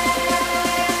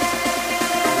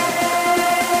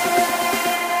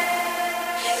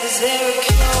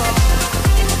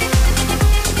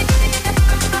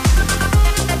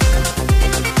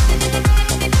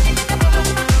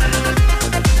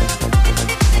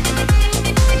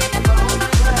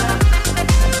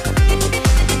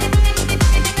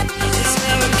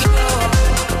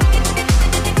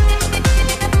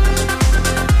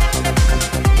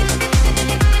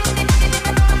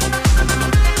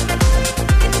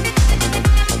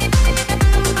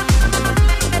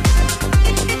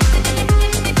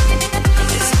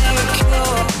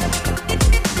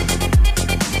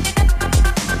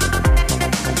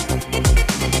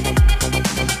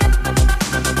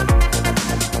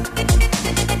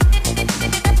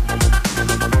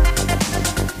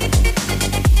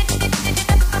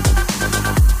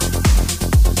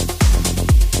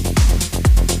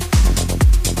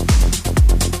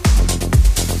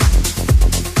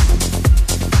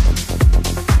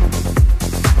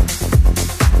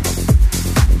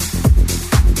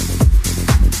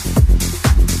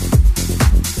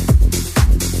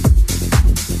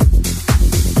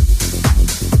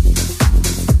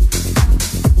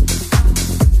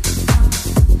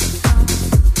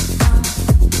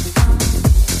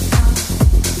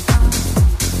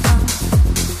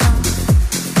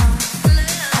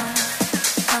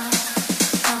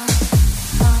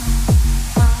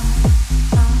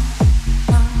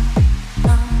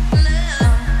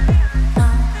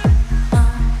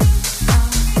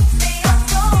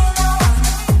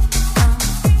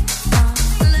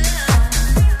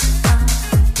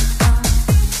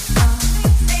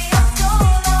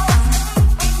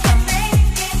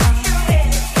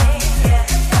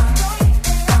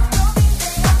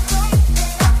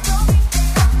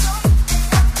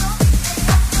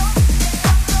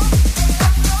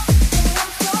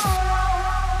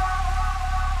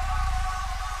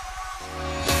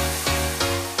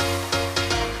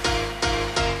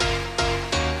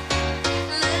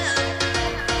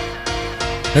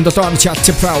 And the Downe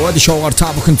Yalaltiin Pro the show та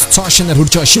бүхэнд цаашнаар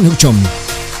хурж байгаа шинэ хөгжим.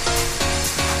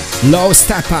 Low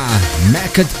Stepper,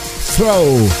 Make It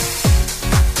Throw.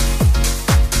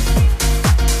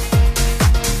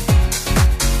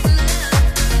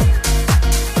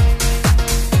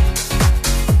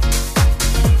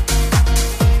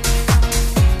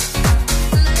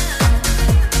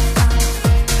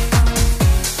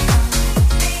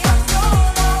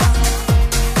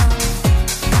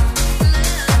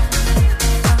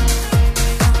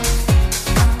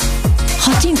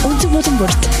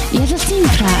 Yalaltiin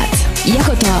Prat.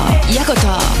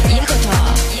 Yagoda.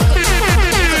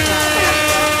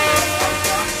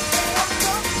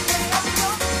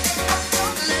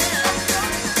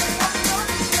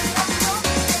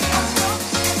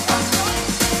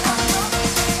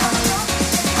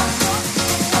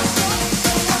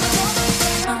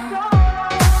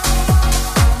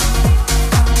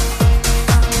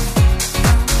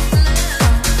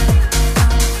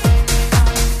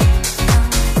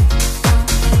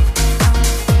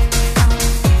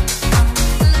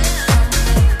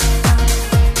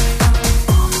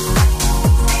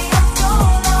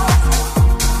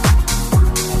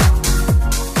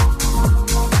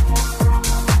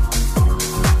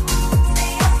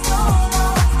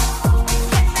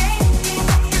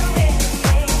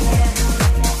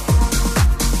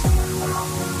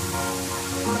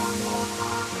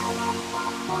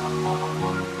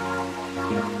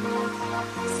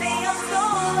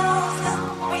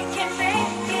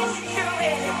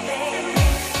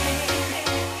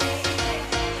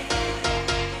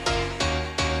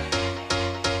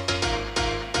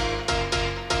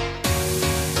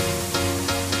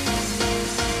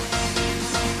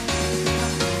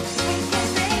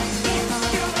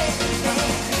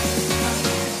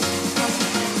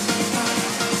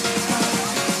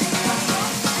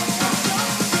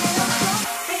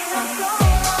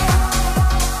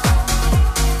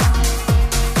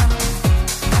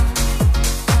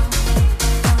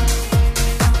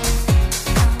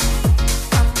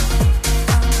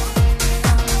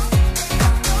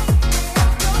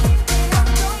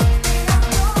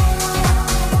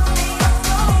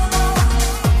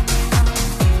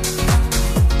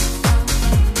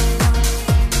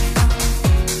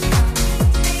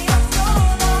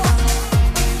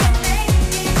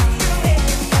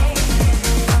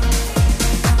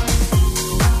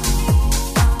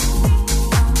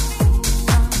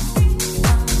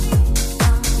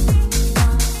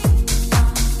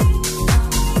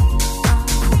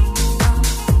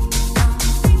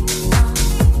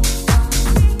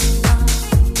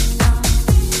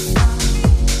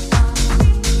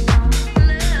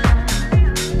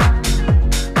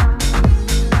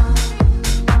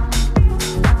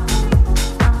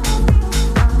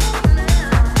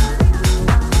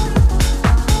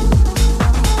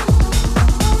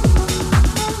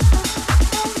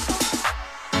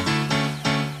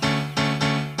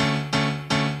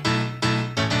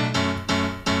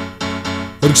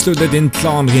 Өргөжлүүлээд энэ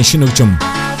 7 хоногийн шинэ хөгжим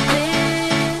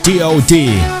D.O.D.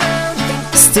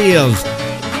 Still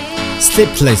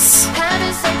Sleepless.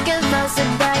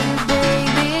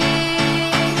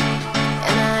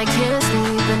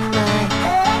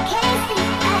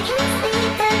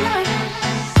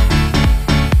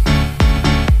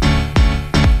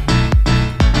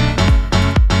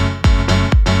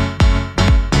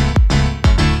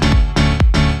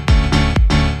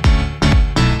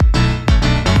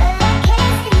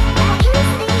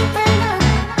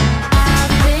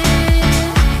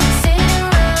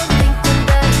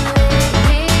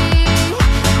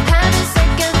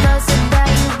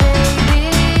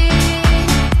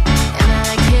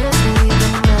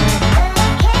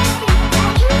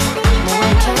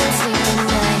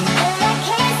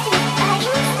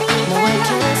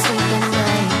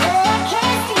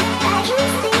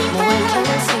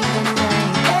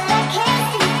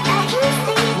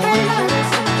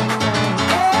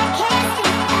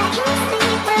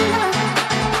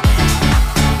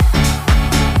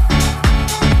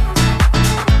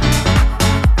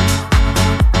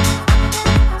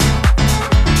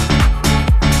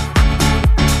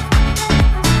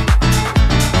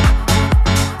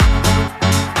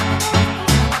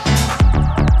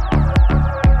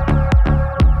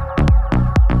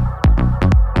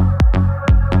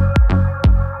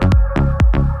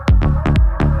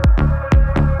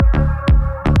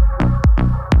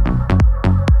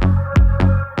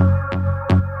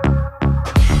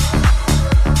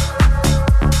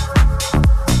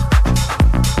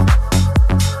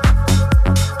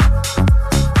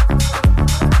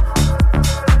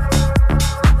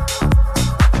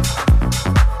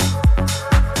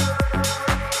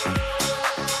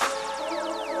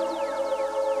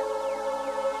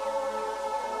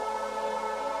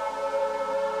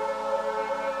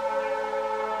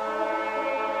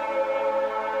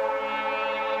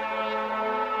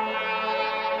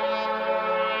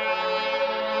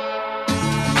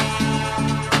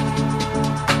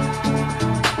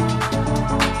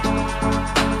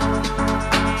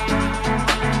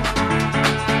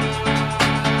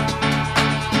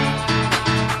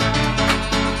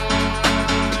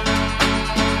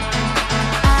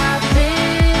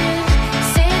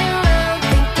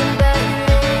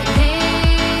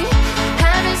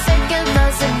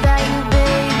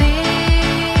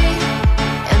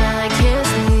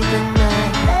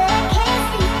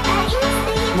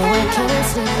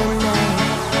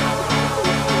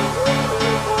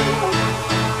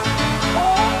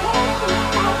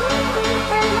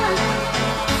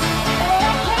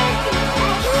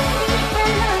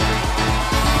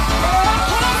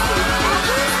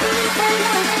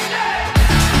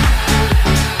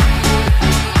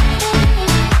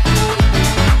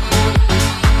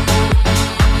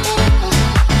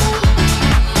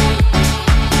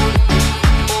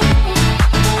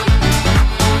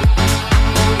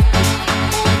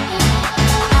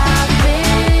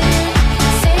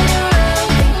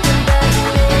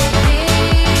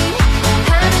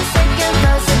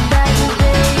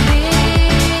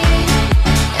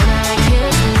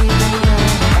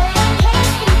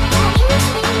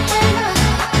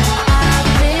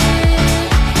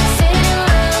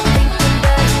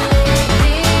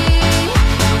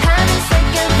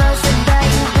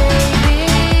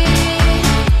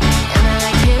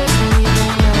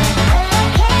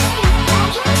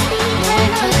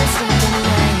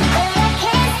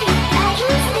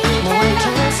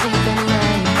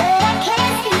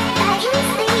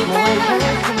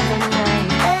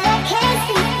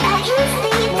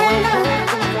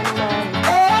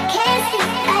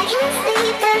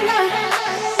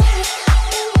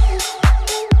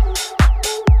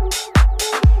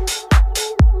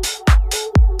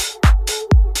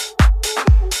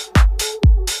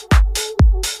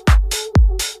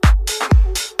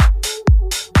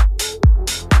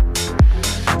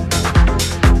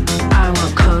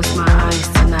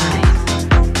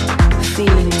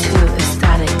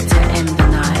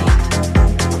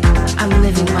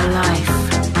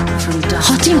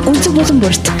 болон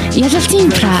бүрт Yalaltiin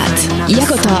Prad.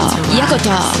 Яг одоо.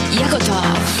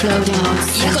 Floating on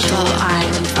central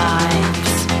island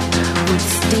vibes with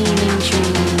steaming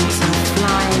dreams and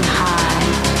flying high.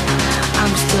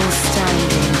 I'm still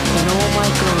standing in all my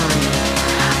glory.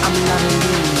 I'm loving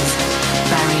these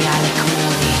barialic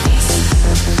mornings.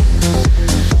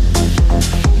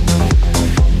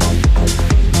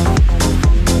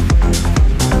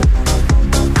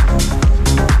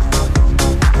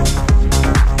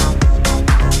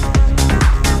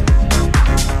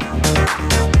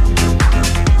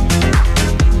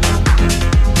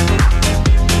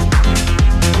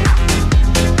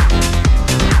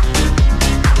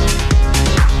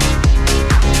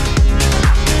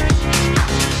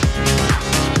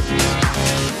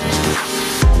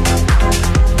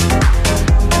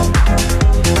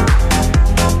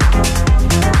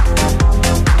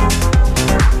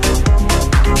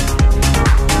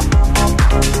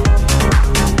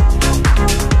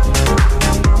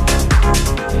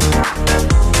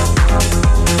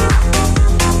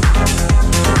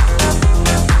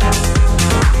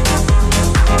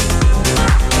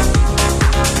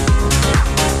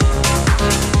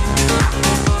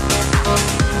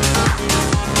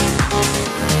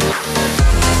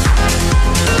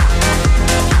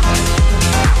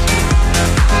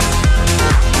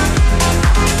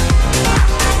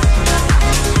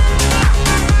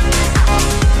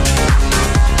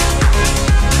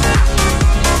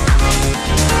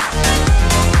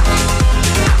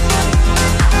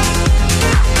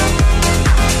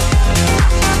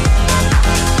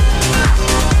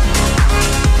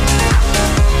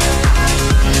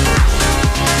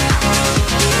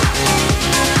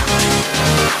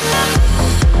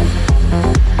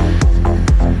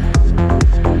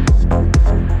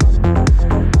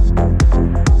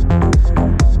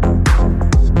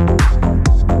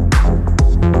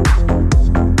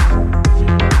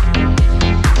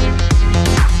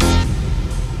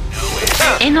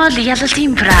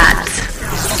 Yalaltiin Prad.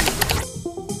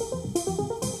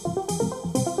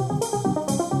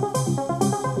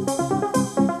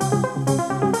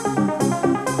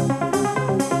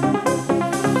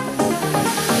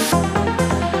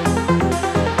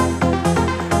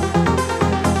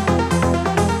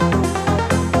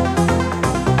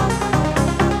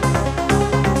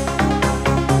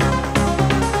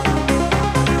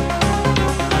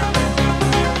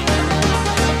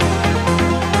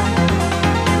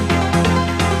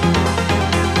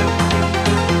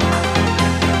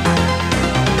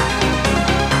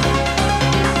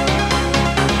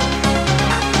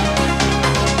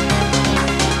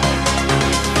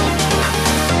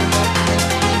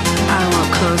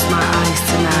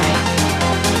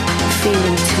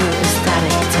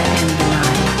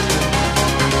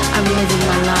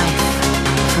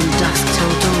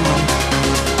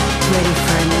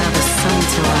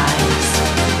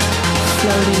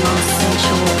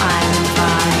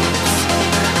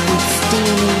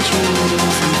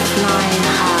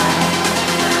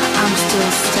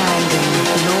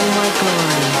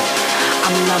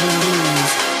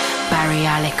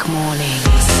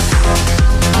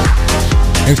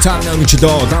 Time which do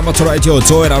Amateur Radio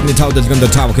Zoe out in town delgando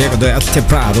tavok яг одоо Yalaltiin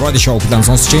Prad radio show план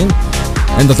сонсож байна.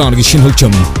 Энд долооногийн шинэ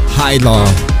хөгжим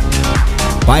Hilit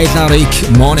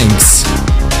Ballin Mornings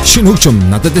шинэ хөгжим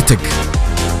надад итэг.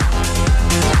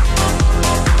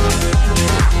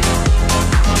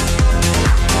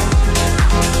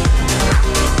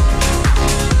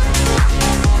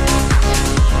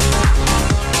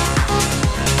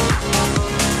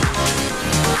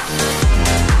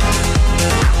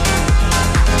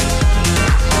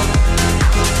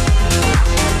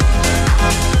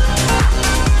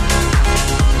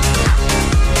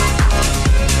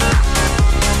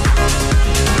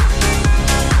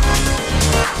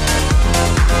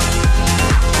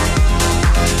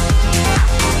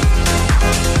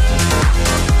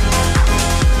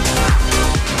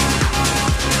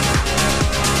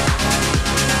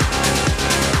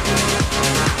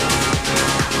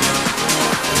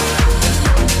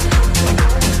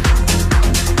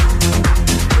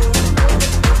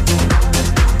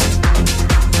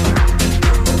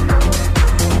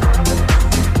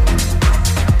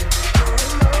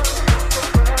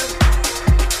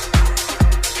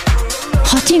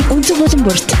 Үнцэг болон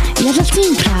бүрт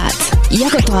Yalaltiin Prad.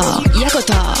 Яг одоо.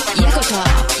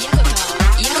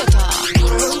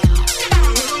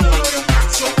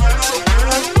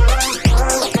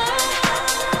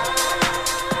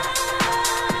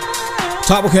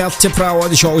 Табх Yalaltiin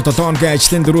Prad шоуд долооногийн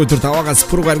ажлын 4 өдөр даваагаас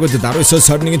пүр гаргууд 19-с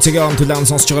 21 цагийн он төлөв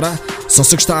сонсож байгаа.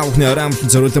 Сонсогч та бүхний орой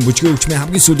амтан зориулсан бүжгийн өвчмийн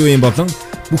хамгийн сүүлийн үеийн болон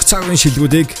бүх цагийн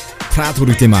шилгүүдийг Prad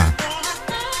хүргэдэг юм аа.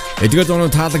 Эдгээр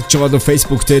дуунууд таалагдж байгаа бол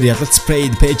Facebook дээр Yalalt Spray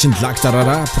page-нд лайк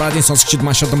дараарай. Pride-ийн сонсогчид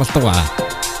маш олон болтойгоо.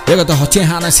 Яг одоо хотын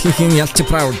хаанаас хийхин Yalalt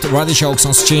Pride Radio Show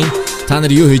сонсож чинь та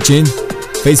нар юу хийж чинь?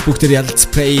 Facebook дээр Yalalt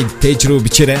Spray page руу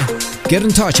бичээрэй. Get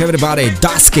in touch everybody.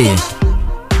 Dasky.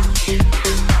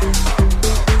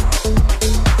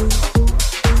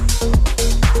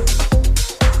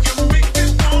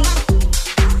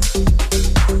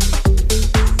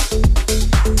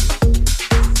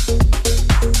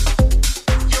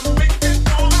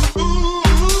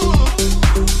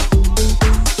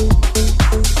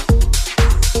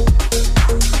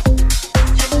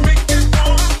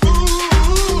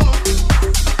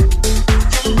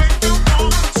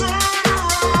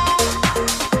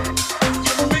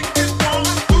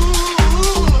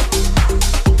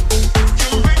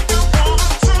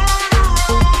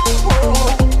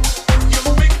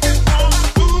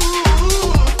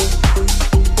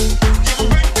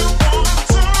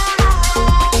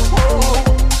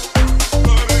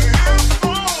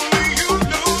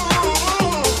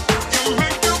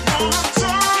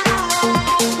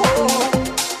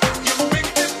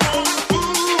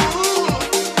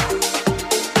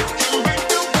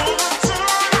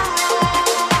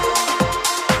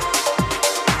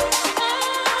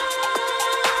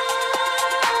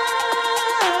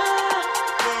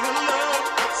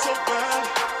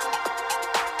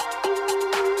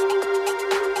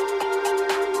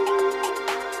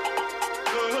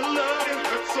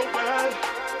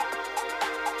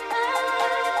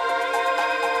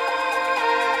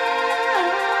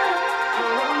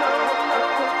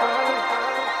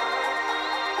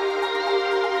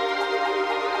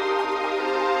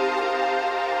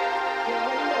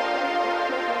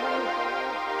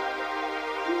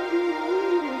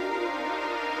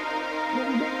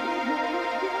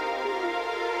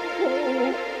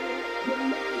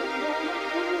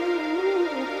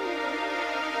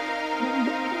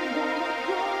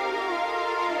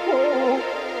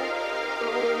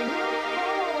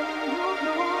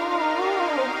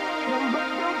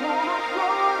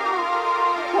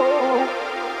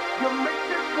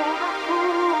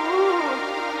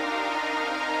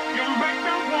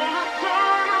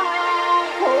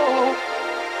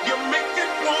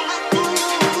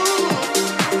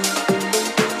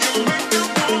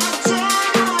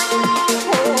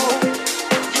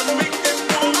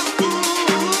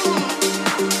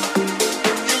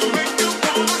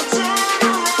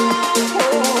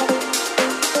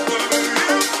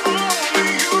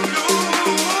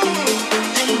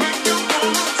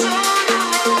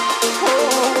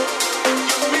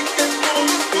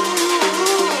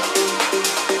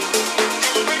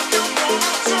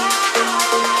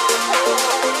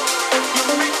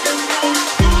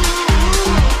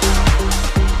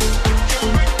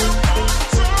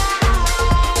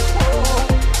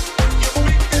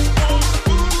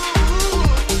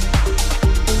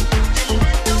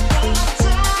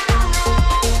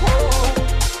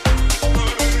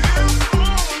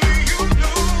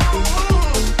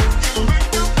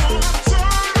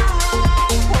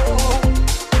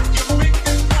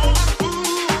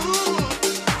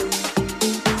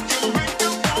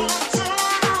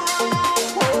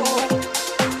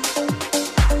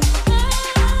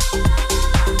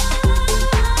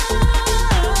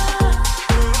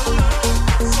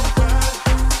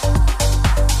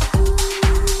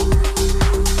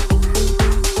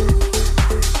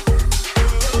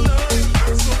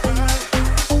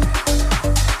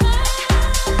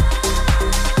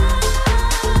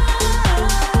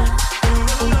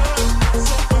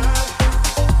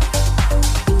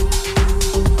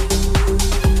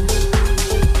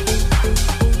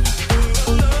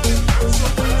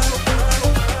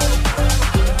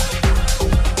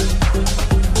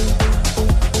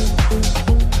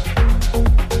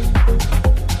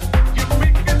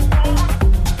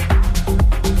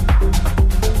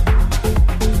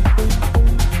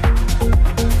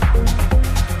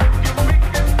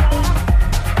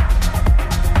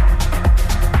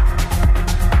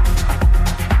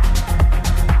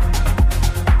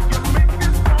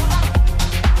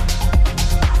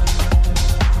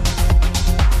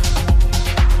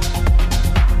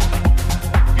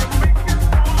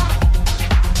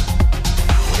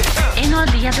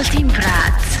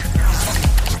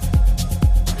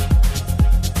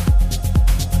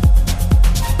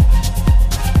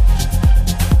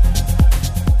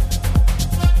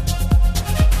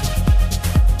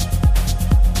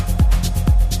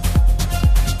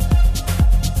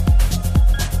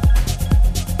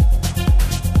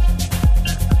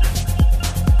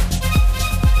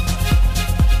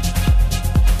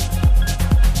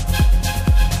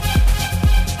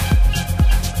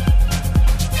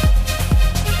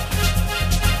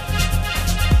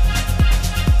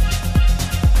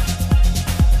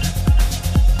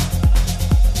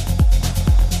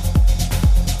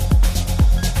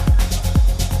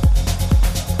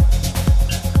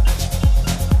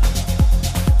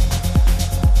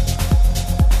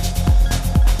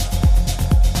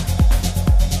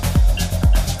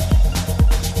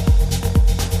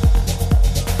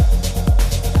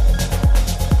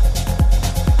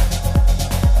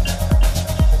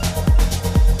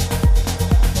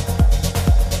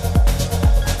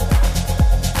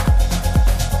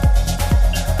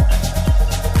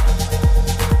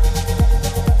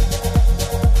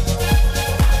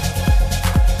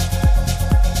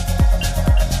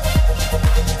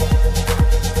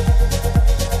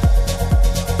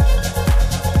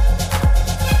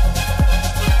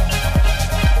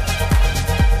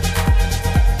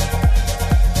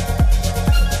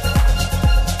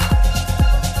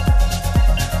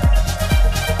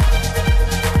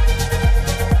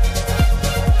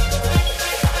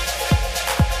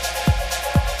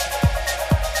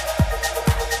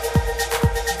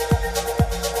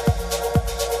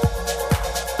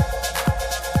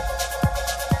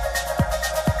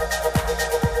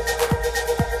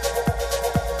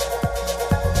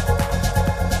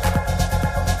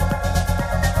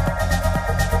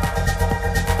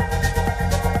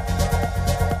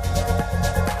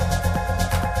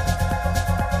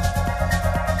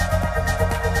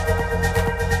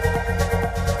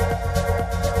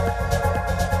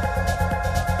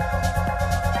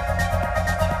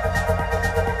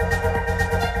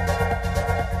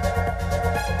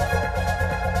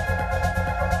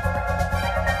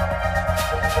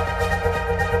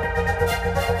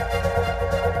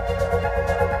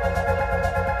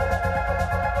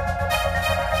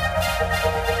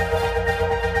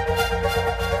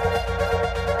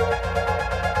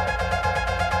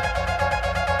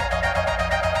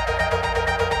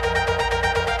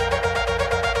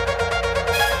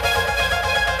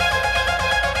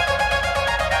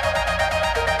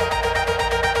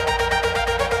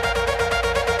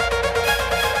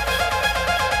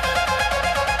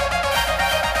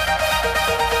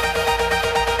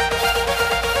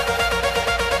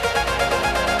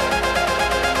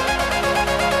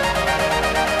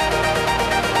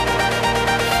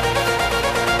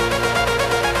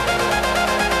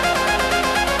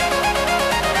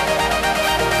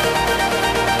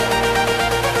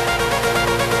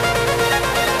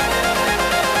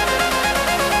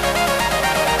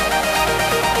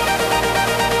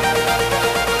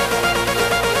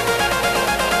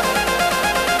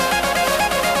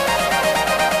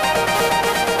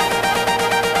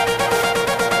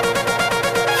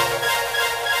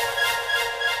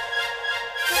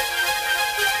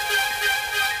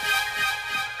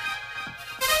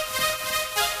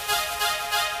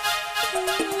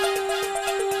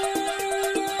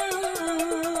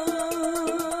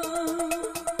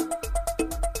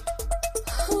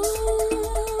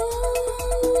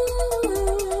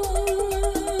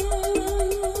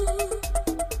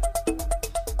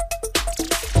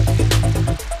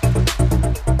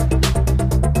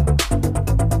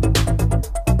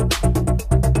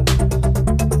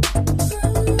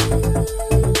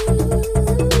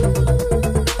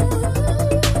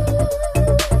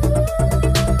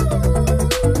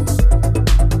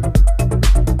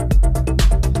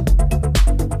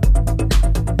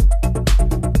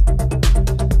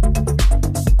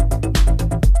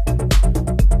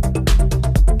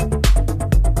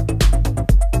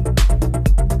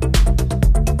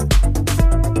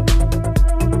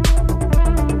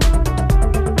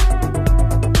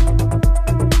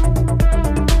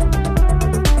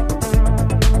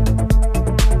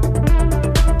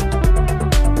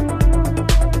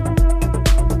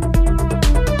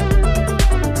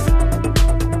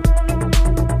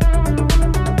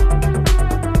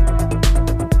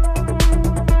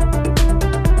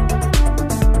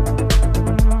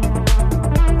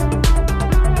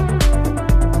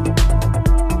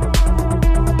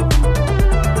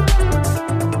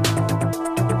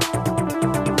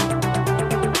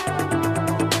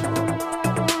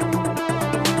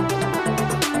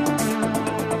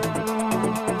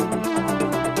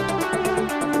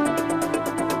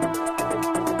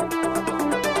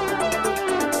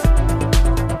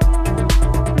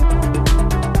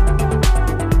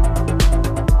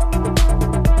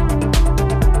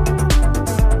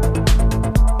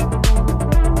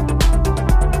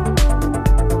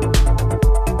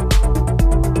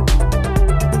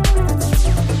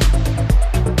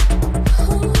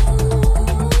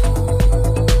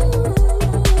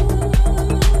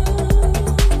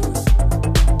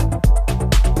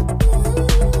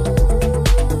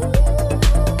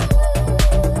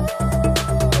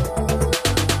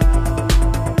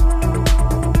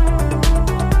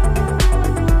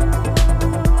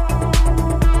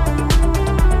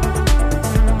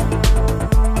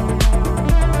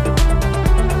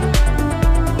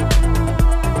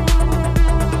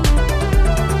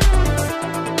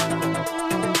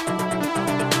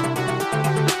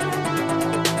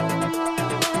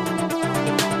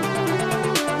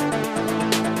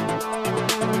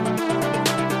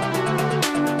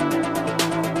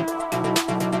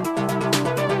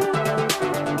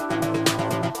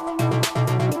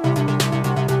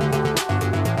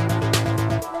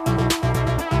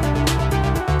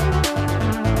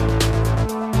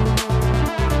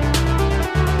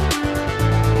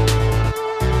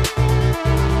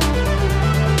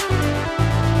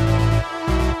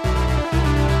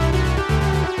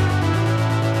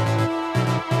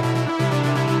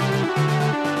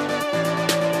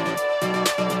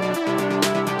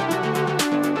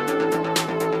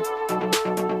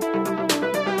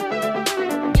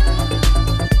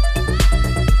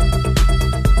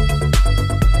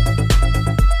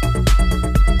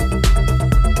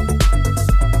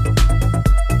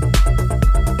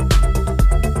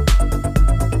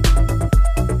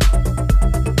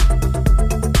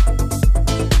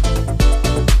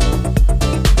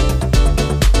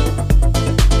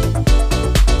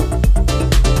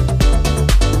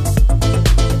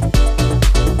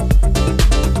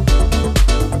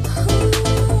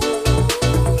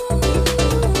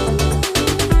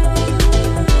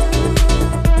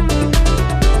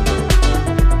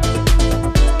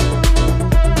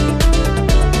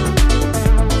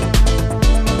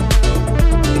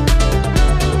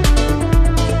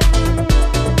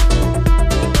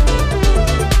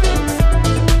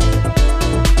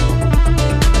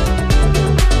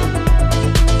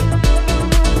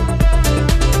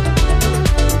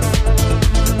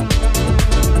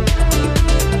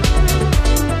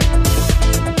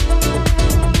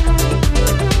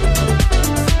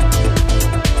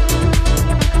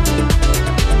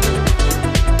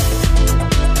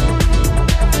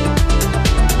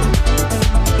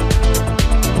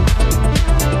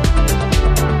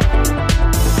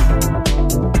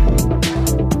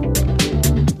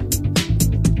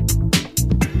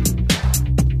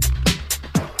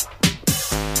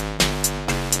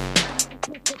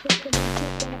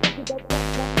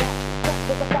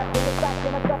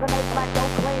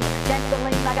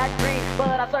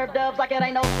 serve dubs like it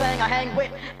ain't no thing. I hang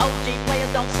with OG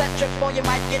players, don't set trips for you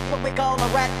might get what we call a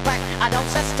rat pack. I don't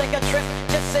set take a trip,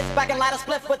 just sit back and light a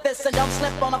spliff with this and don't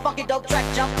slip on a funky dope track.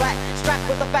 Jump back, strapped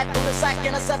with a fat bullet sack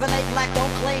in a 7/8 black,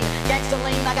 don't clean. Gangsta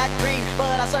lean, I got green,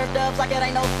 but I serve dubs like it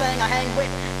ain't no thing. I hang with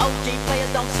OG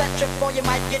players, don't set trips for you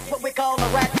might get what we call a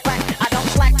rat pack. I don't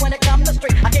slack when it comes to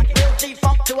street. I kick real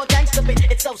G-funk to a gangsta beat.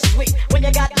 It's so sweet. When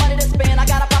you got money to spend, I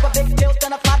got a proper big tilt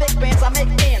and a 5 big bands. I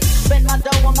make ends, spend my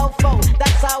dough on no foe.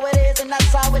 That's how it is and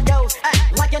that's how it goes.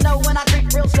 Act like you know when I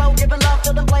creep real slow, giving love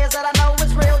to the players that I know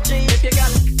is real G. If you got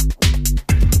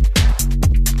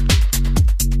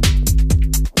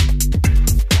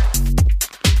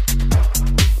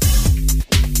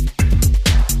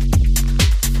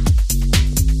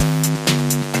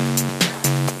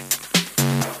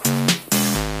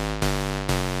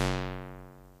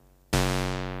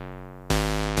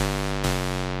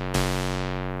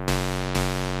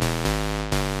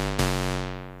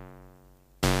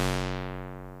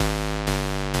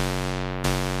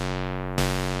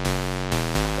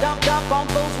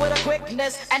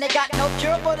and it got no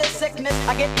cure for this sickness.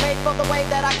 I get paid for the way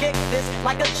that I kick this,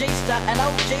 like a G-star, an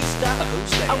OG-star.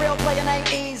 A real player named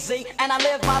Easy, and I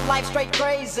live my life straight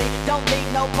crazy. Don't need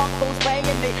no punk fools paying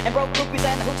me, and broke groupies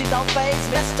and hoochies don't faze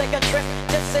me. Let's take a trip,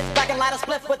 just sit back and light a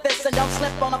spliff with this, and don't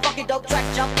slip on a funky dope track.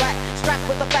 Jump back, strapped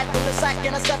with a fat bullet sack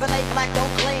in a 7/8 black,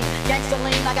 don't clean. Gangsta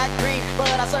lean, I got green, but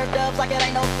I serve dubs like it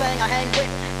ain't no thing. I hang with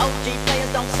OG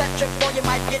players, don't set trips for you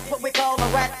might get what we call a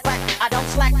rat pack. I don't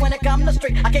slack when it comes to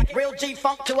street. I kick real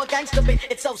G-funk to a gangsta beat.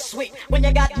 It's so sweet. When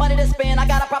you got money to spend, I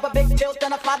got a proper big tilt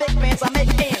and a 5 big bands. I make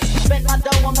ends, spend my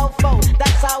dough on no foe.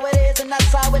 That's how it is and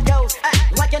that's how it goes.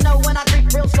 Act like you know when I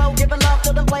creep real slow, giving love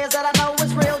to the players that I know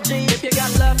is real G. If you got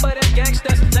love for them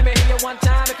gangsters, let me hear you one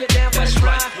time if you're down for the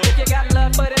rhyme. If you got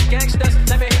love for them gangsters,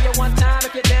 let me hear you one time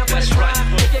if you're down for the rhyme.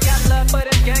 If you got love for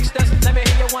them gangsters, let me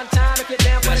hear you one time if you're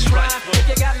down for the rhyme. If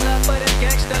you got love for them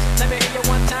gangsters, let me hear you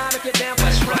one time if you're down for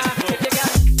the rhyme. If you got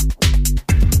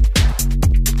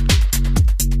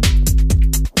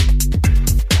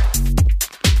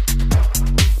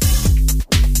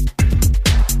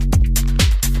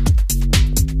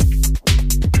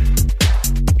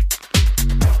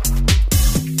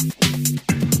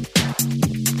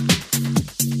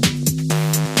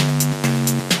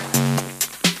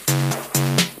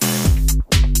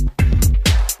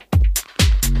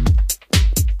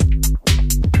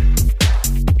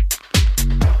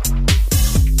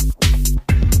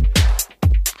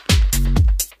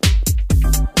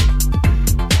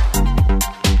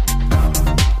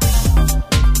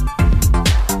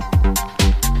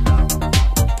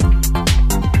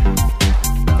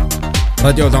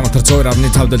Radio Damatар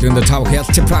 102.5 дэлгэнд тав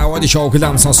Yalaltiin Pride show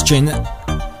хүлээн сонсож байна.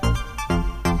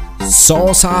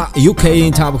 SHOUSE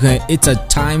UK тав It's a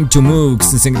Time to Move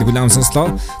гэсэн single хүлээн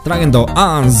сонслоо. Дараагийн доо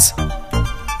Ans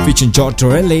featuring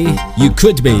Dury You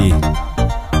Could Be.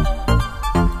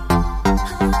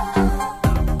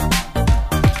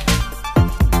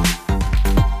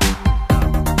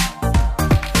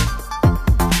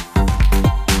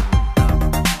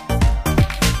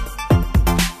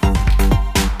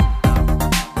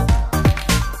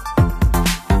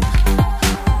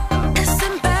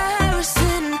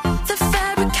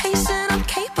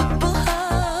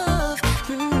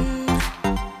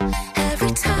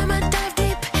 Time I dive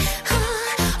deep,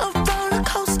 a roller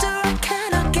coaster.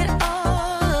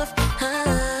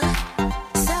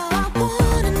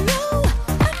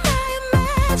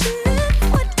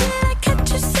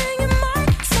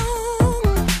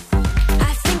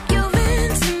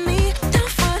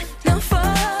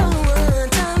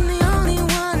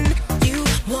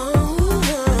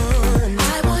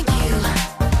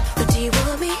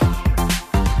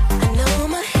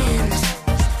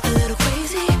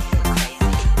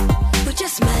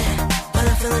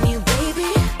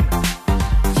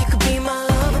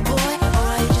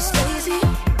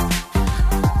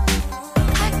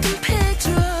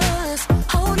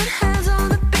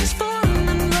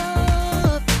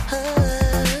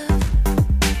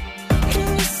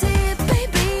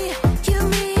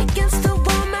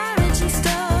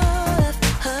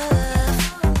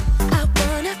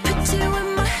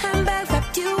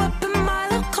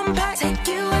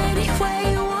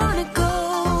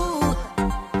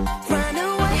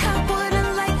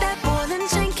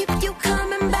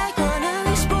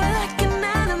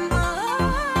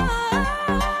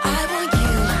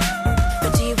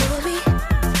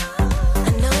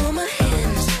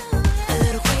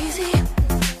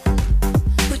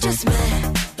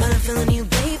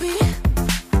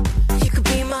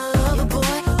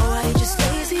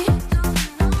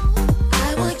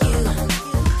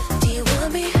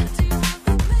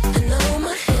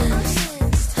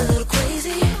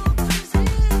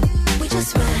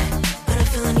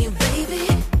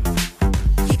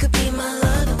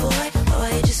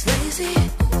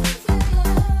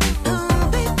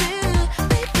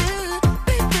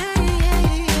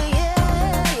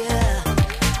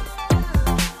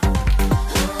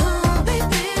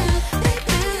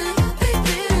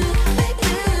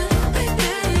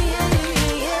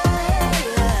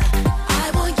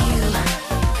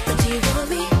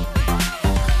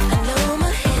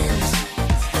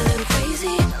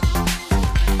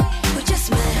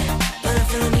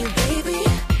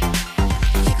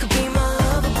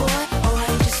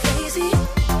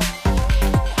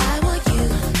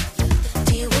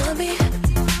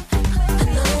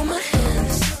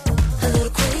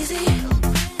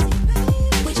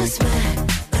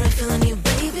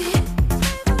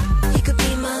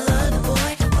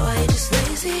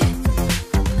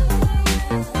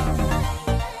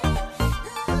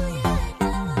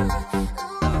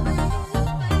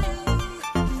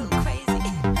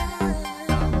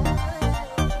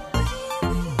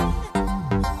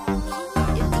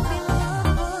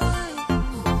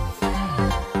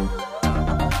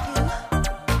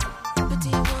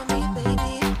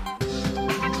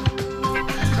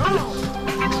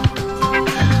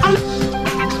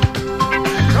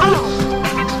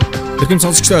 Welcome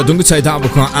сонсогчдоо дөнгөж сая та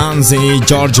бүхэн Anzi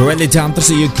George Reality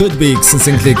хамтарсан You Could Be гэсэн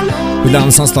single-ийг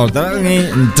хүлээн сонслоо.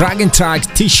 Дараагийн Dragon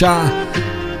Track Tisha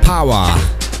Power.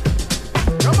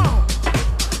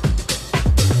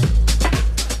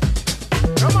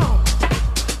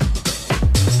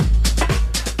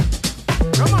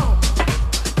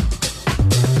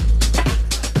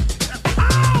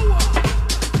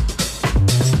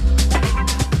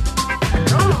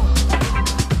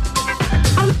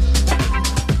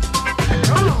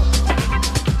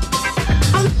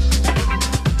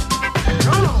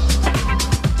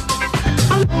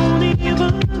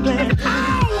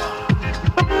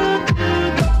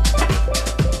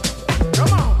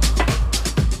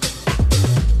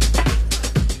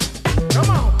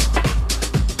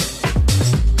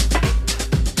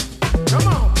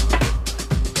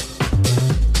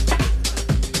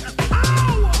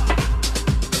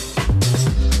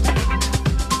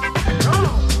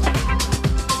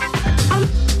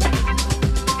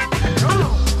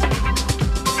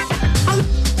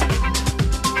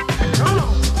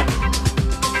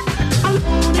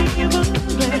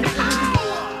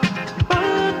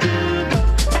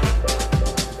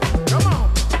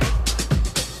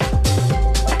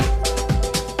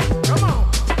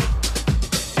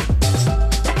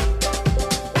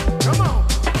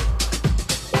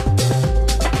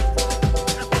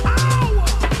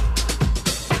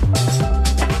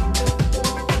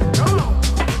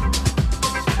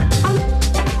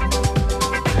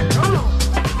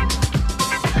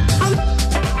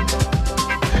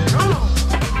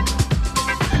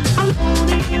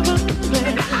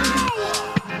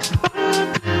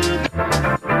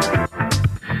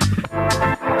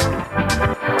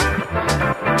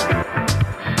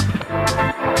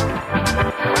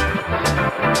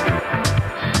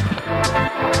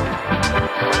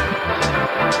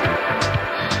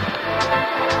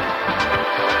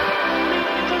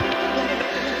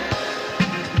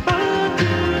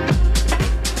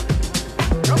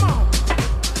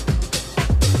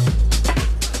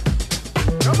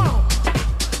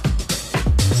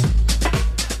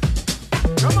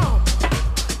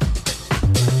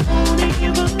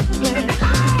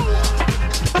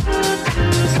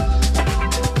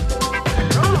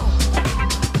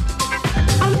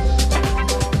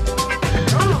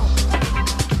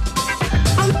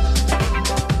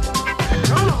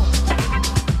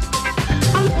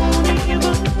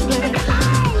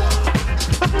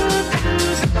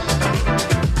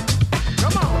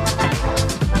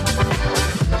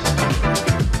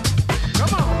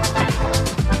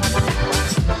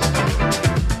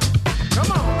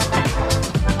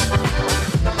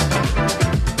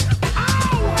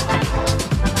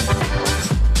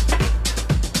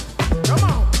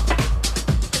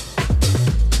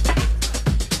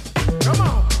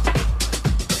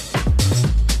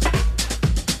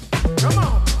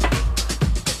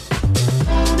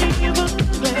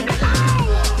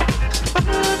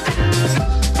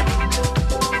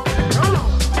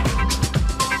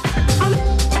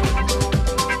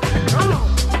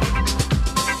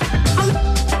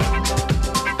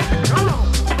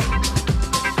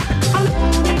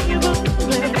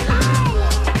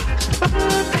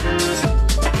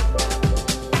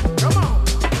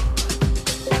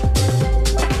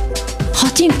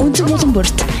 Өнцөг болон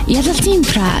бүрт Yalaltiin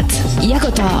Prad.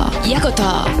 Ягото.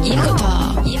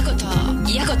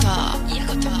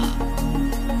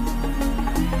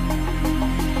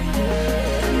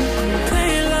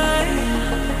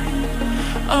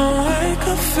 I wake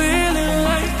up feeling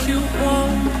like you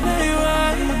won't play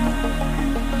right.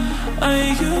 I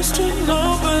used to know,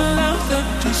 but now that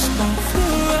this don't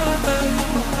feel right.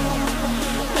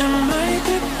 And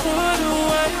maybe put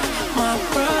away my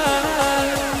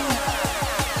pride.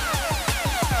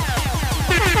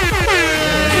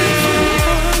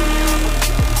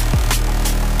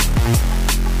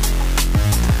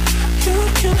 You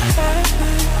can have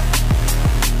it.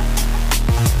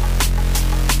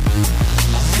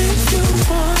 If you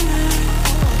want it,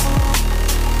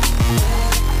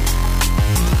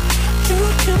 you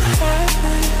can have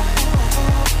it.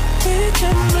 We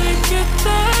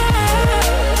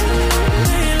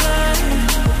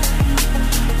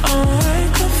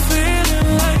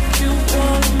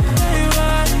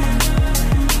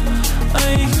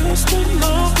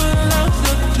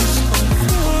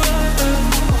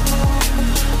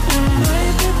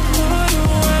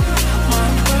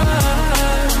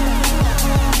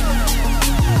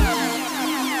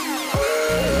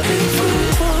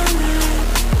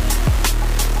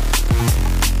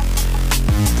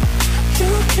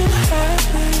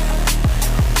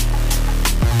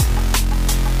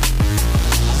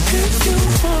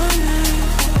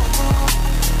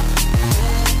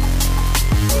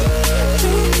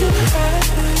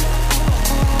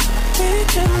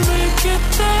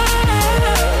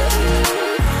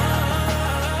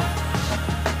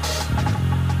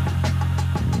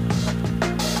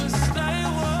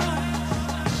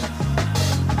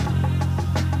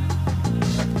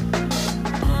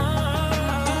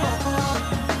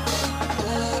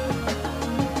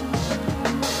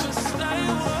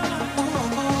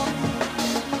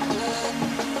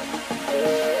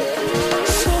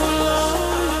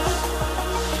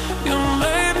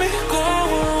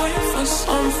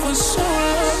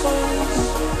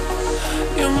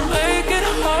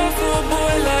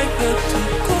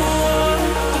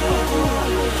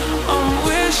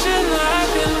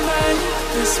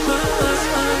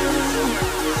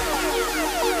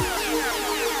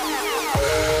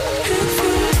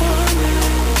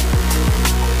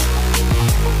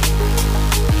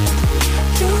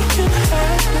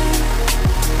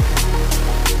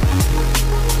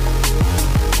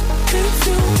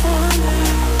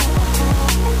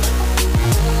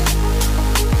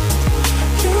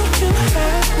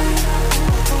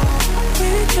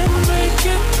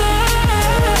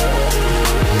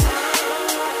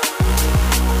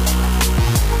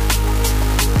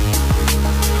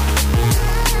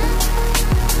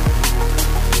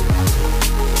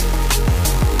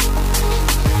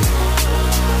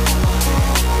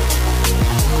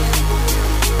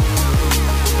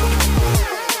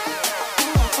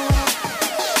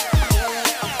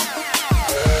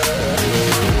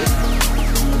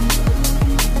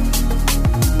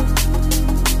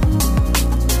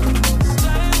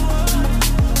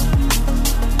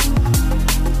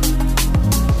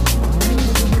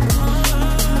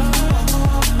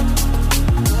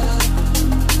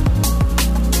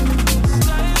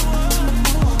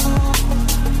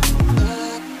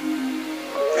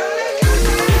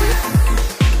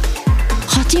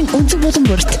Болон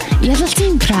бүрт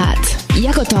Yalaltiin Prad.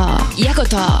 Яг одоо.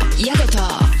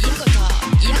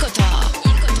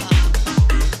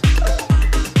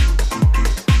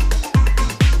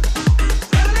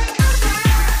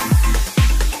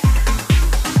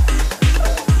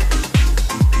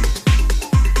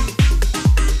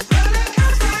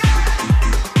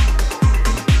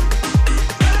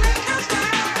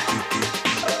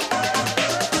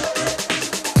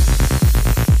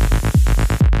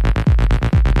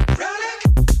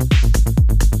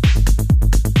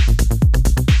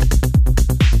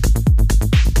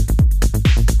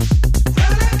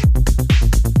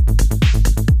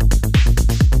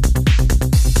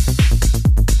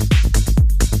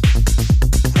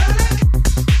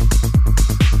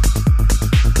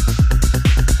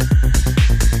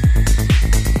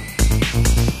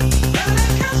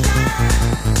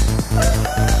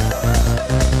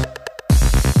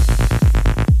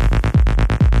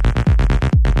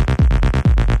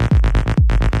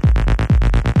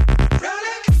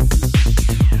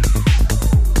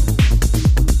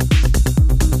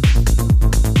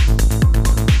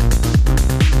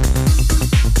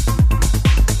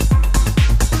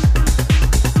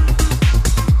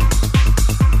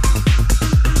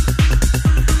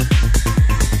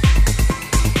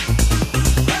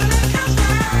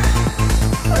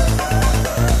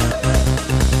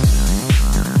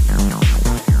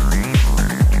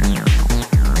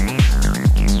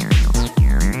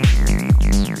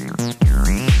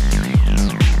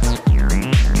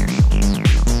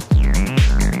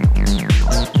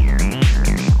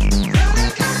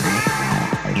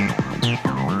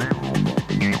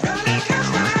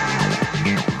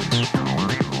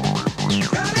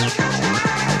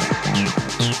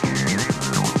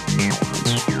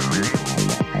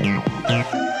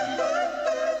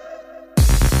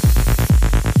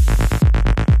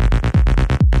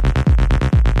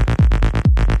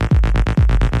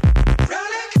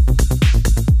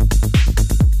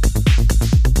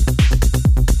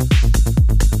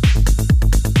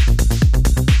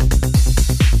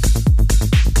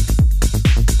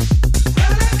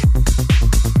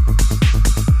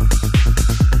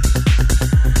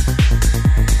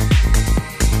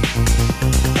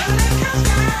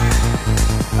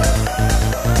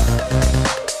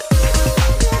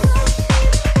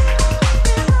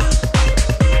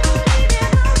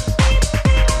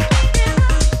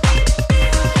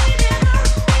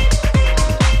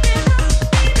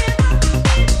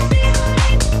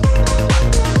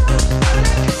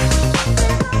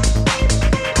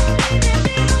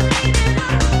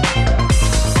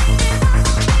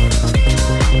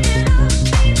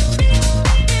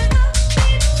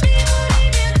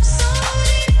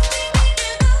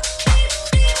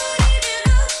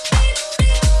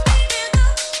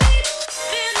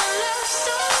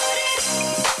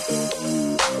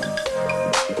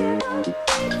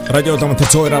 Radio Downe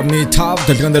цоорны тав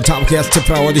дэлгэнд тав хэлт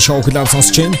праводи шоу клуб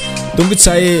сонсч байна. Дөнгөж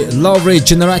сая Love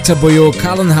Generator буюу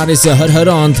Calvin Harris 2020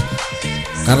 онд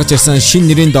гаргаж ирсэн шинэ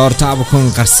нэрийн доор та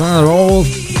бүхэн гарсан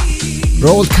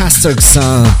Rollcaster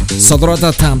гэсэн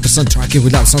солирода тампсан тракийг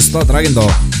хүлээн сонслоо дараагийн доо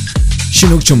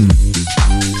шинэ хөгжим.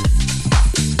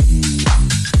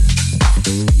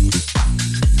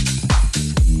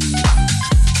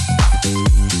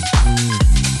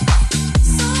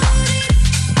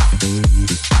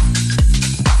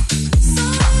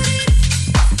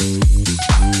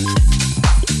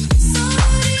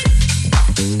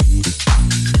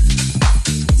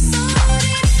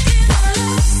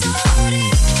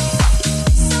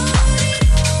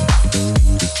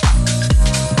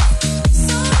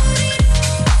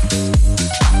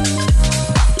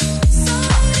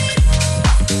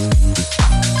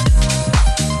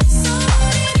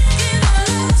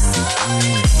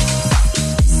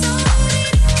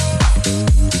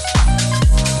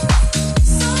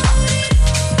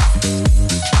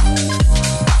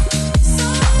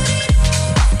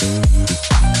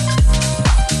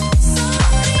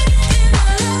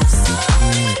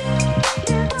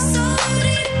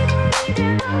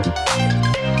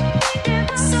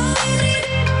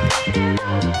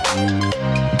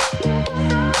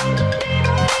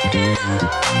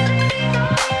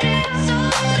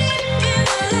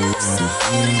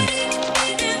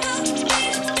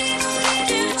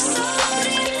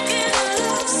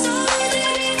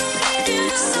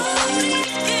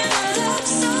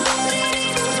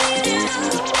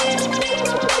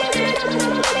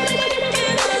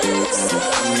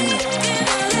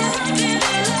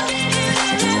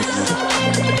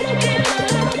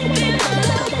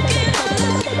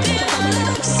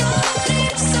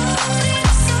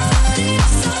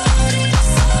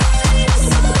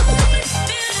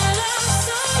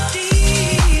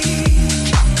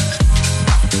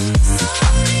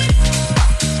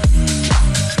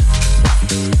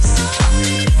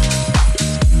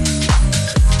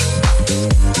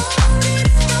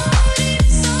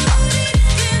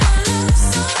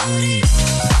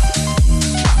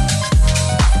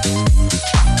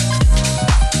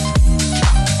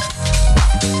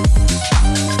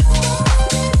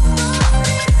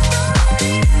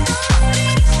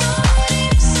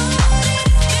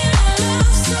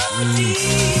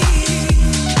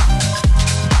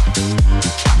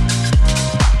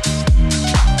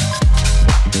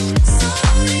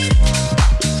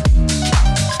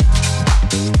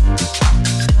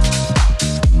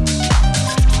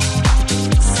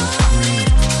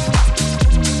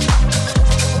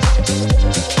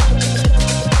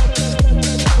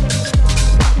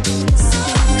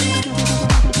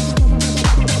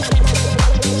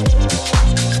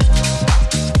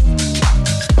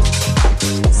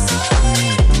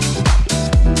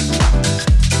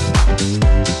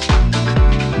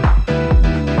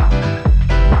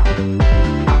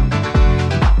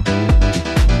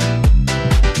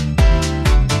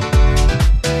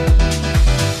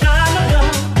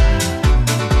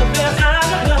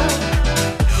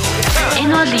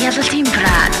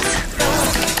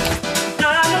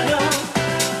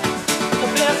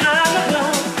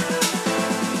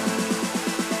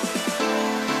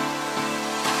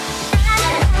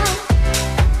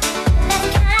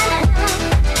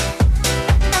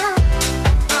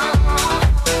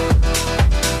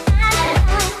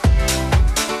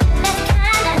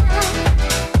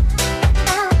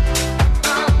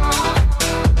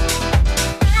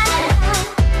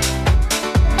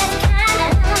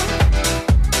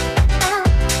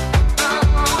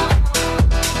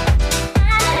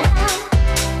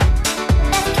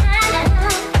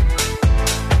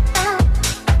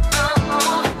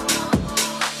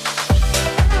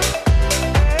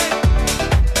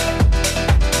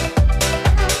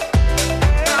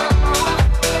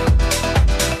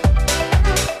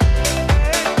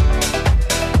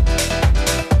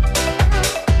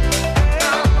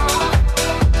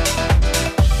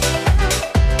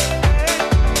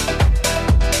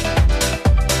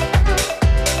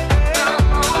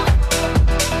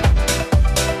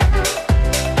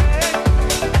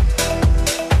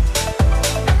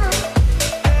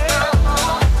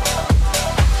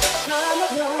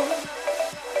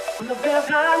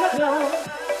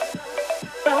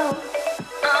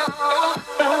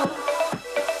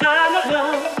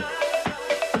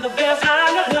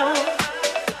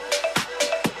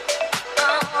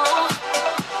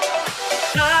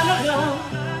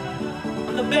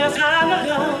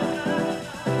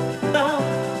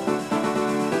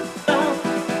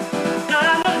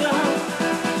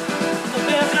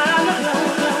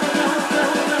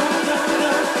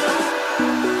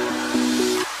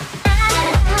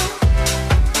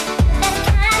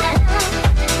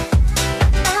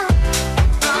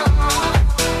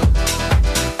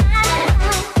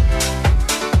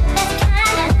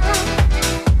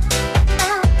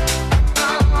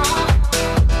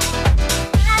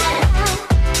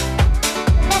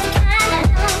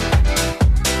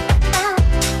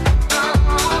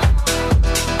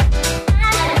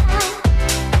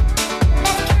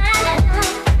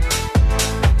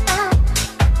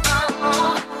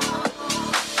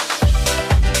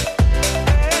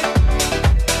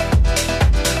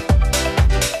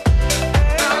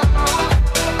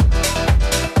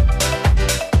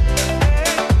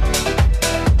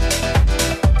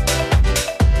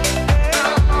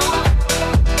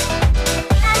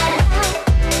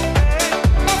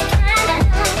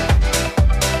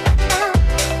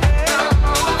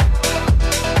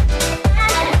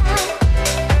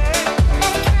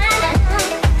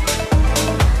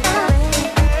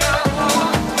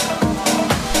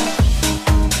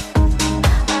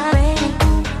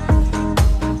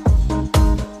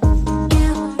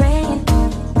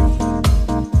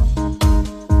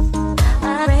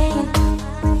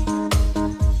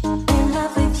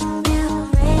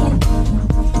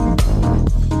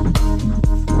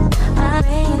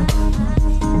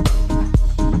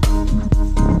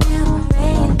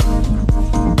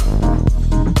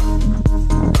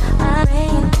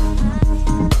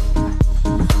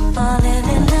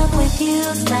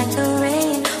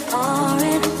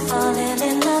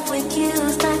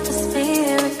 confused like the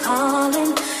spirit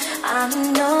calling. I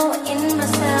know in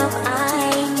myself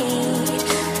I need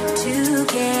to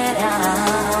get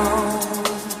out.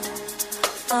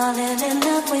 Falling in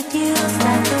love with you is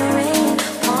like the rain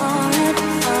pouring.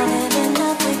 Falling in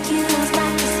love with you is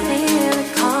like the spirit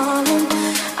calling.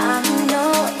 I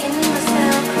know in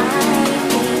myself I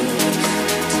need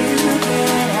to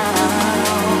get out.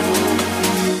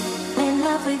 In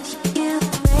love with you,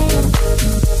 rain.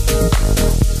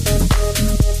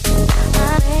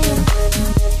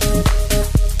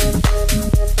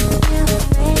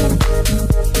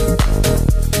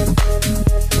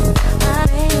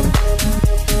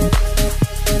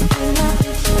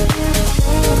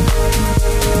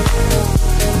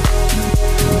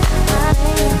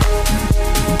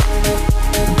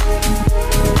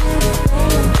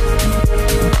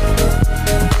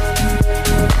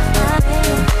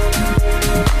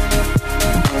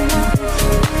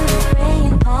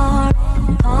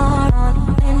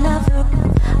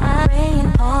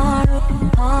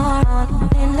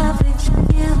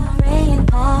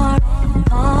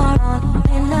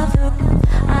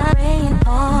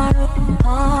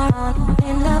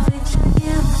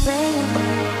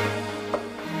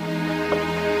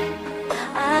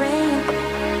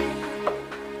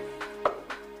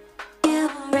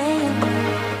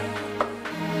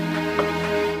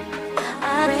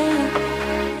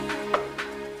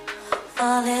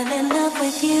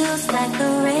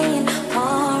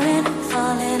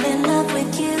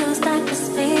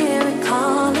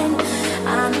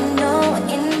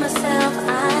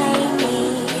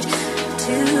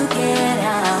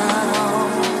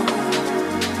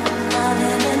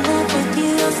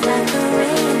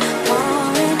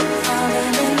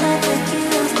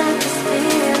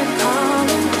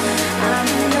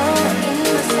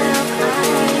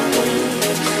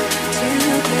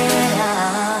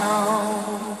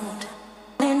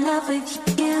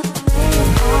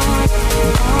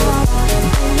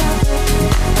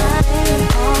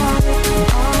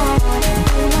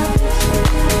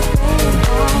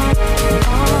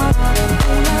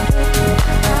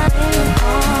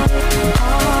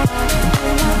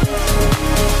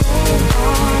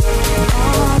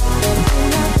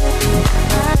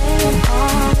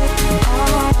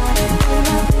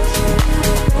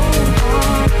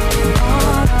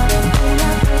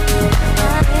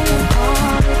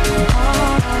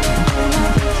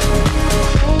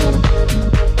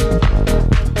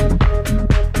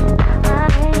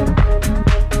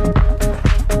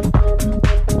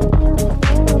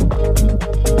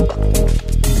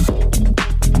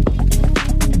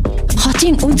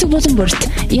 Болон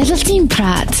бүрт Yalaltiin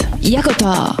Prad. Яг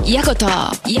одоо.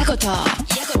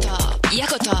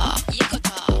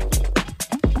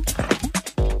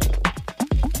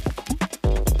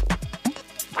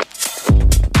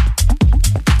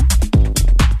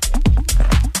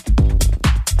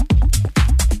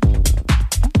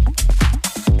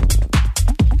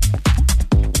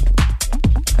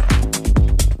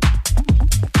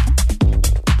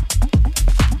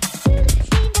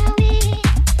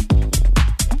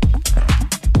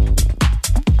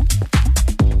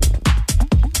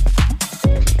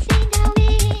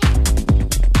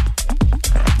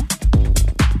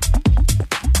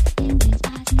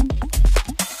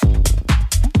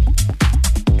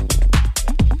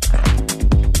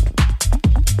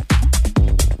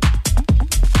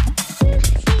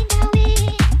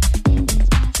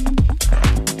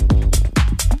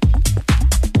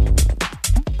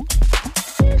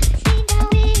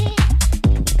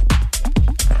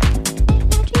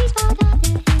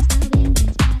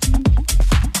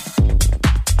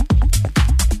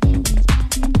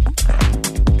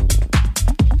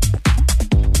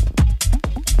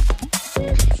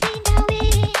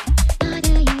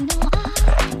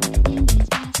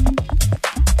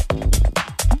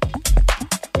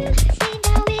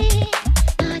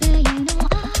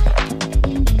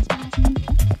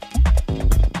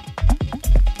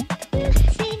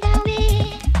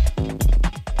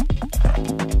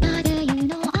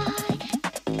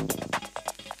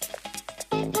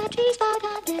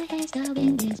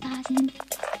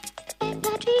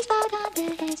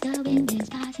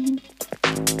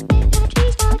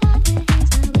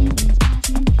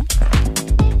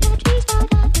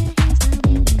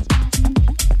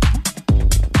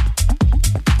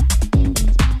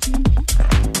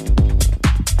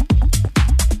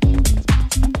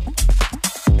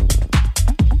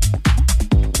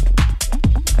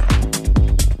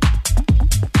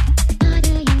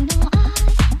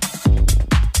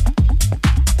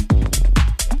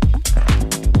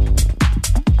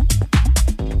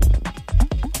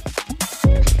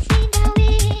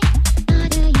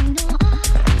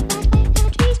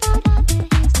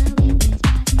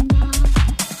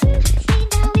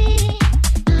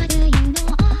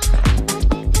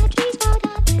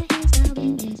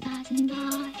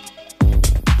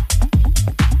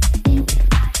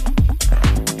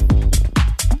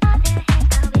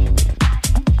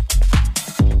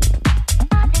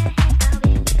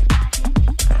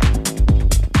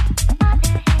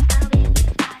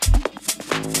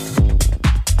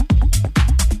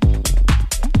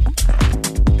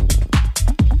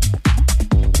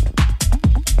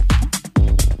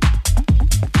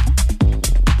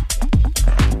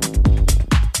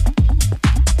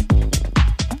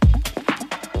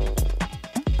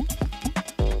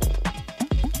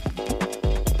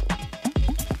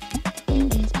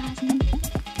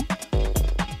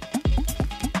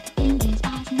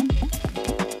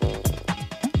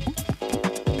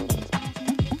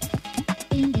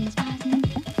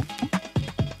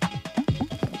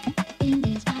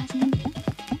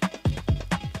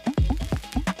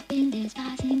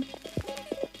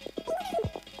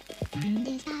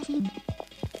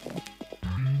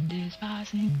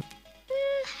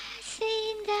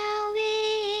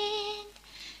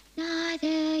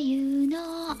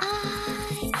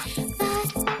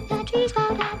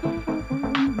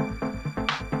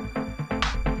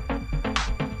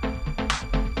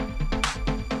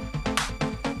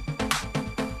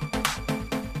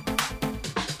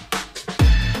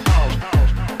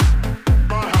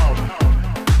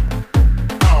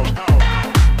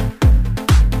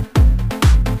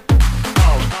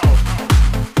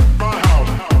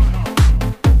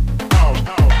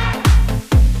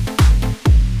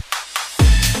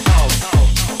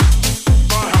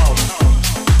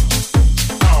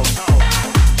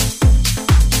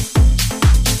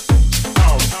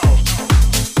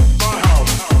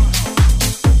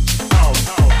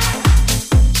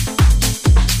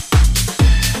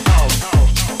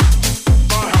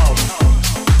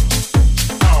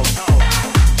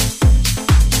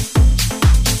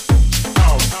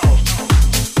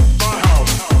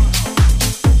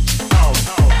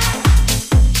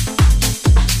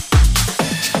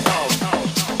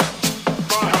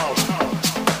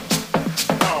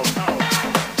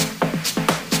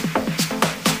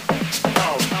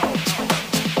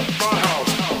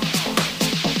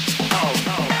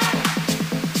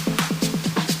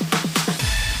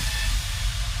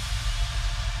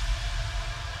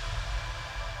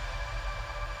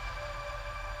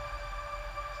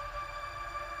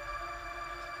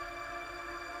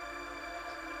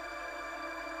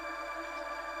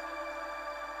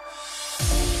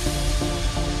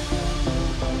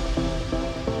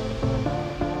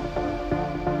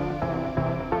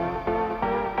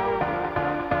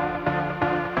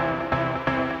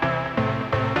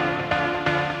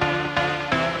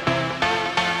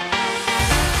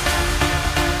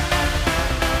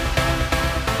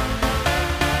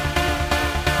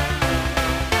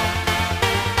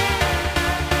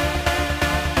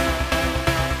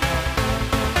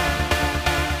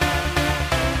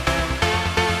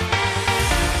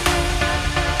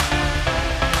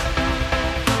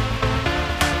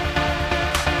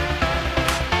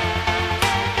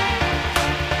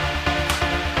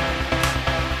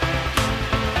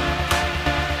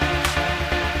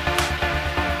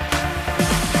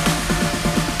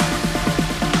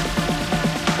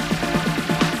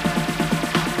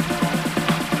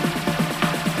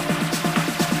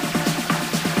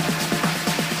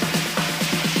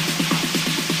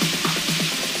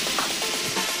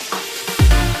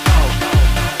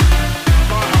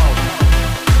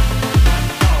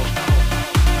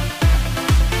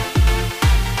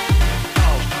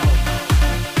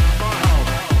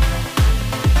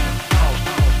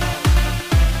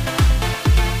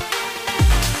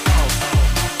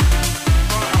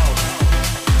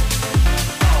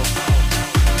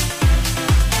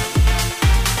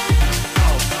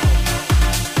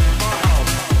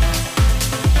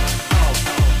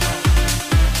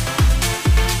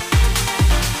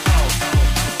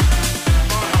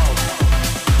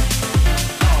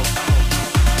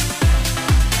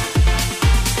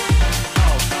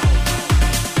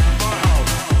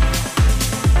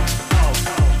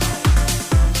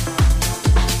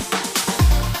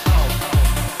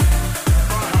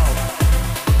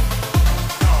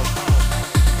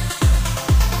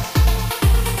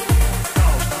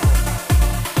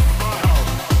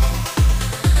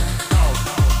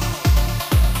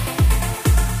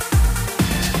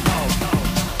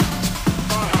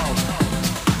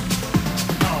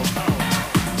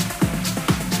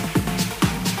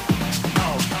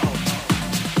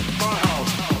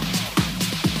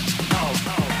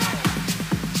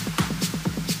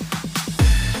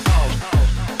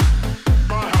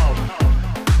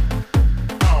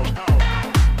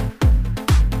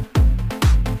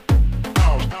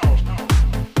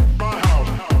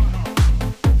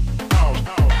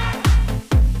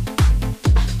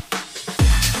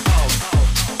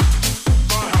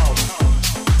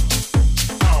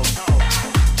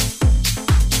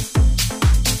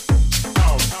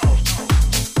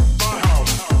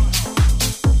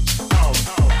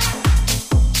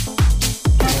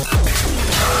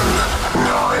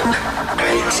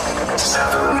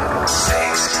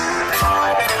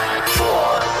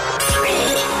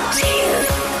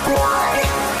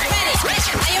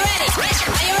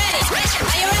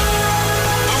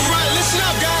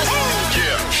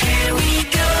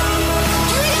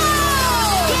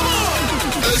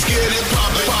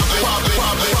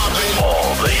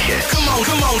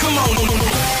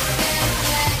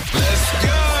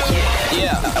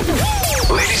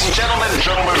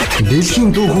 Дэлхийн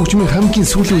дуу хөгжмийн хамгийн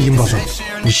сүүлийн юм болов.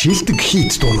 Шилдэг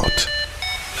хит дуунууд.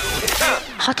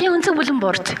 Хотын өнцөг бүлэн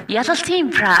борт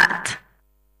Yalaltiin Praat.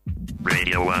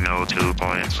 Radio 102.5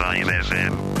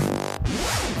 FM.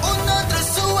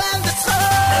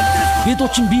 Би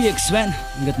дуучин BX байна.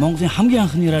 Ингээд Монголын хамгийн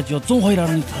анхны радио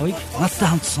 102.5-ыг надтай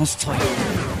хамт сонсцгоё.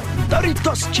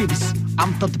 Doritos chips,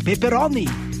 амтад pepperoni,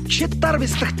 cheddar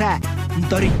бислэгтэй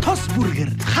Doritos burger,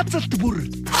 хазалт бүр.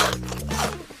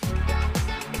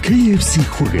 KFC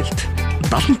хүргэлт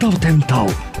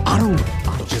 7555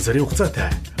 10 сарын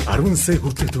хугацаатай 10 сая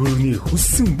хүртэлх төгрөгийн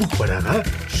хүссэн бүх бараагаа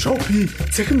Shopee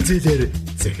цахим зээлээр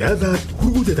захиалаад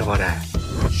хүргүүлээд аваарай.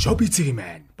 Shopee цэгийн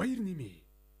маань баяр нэмий.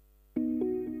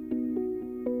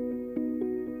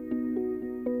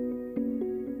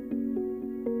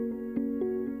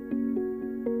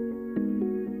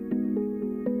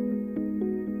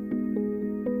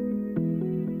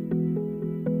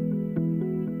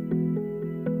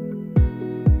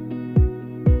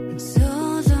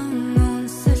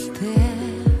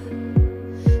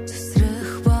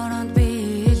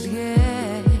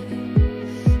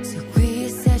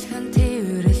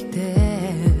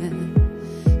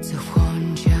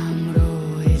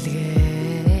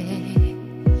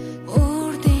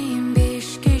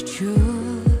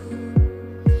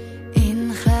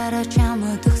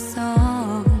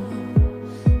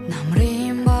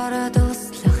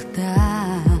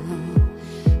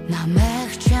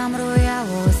 Намайг чамруу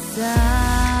явуулсан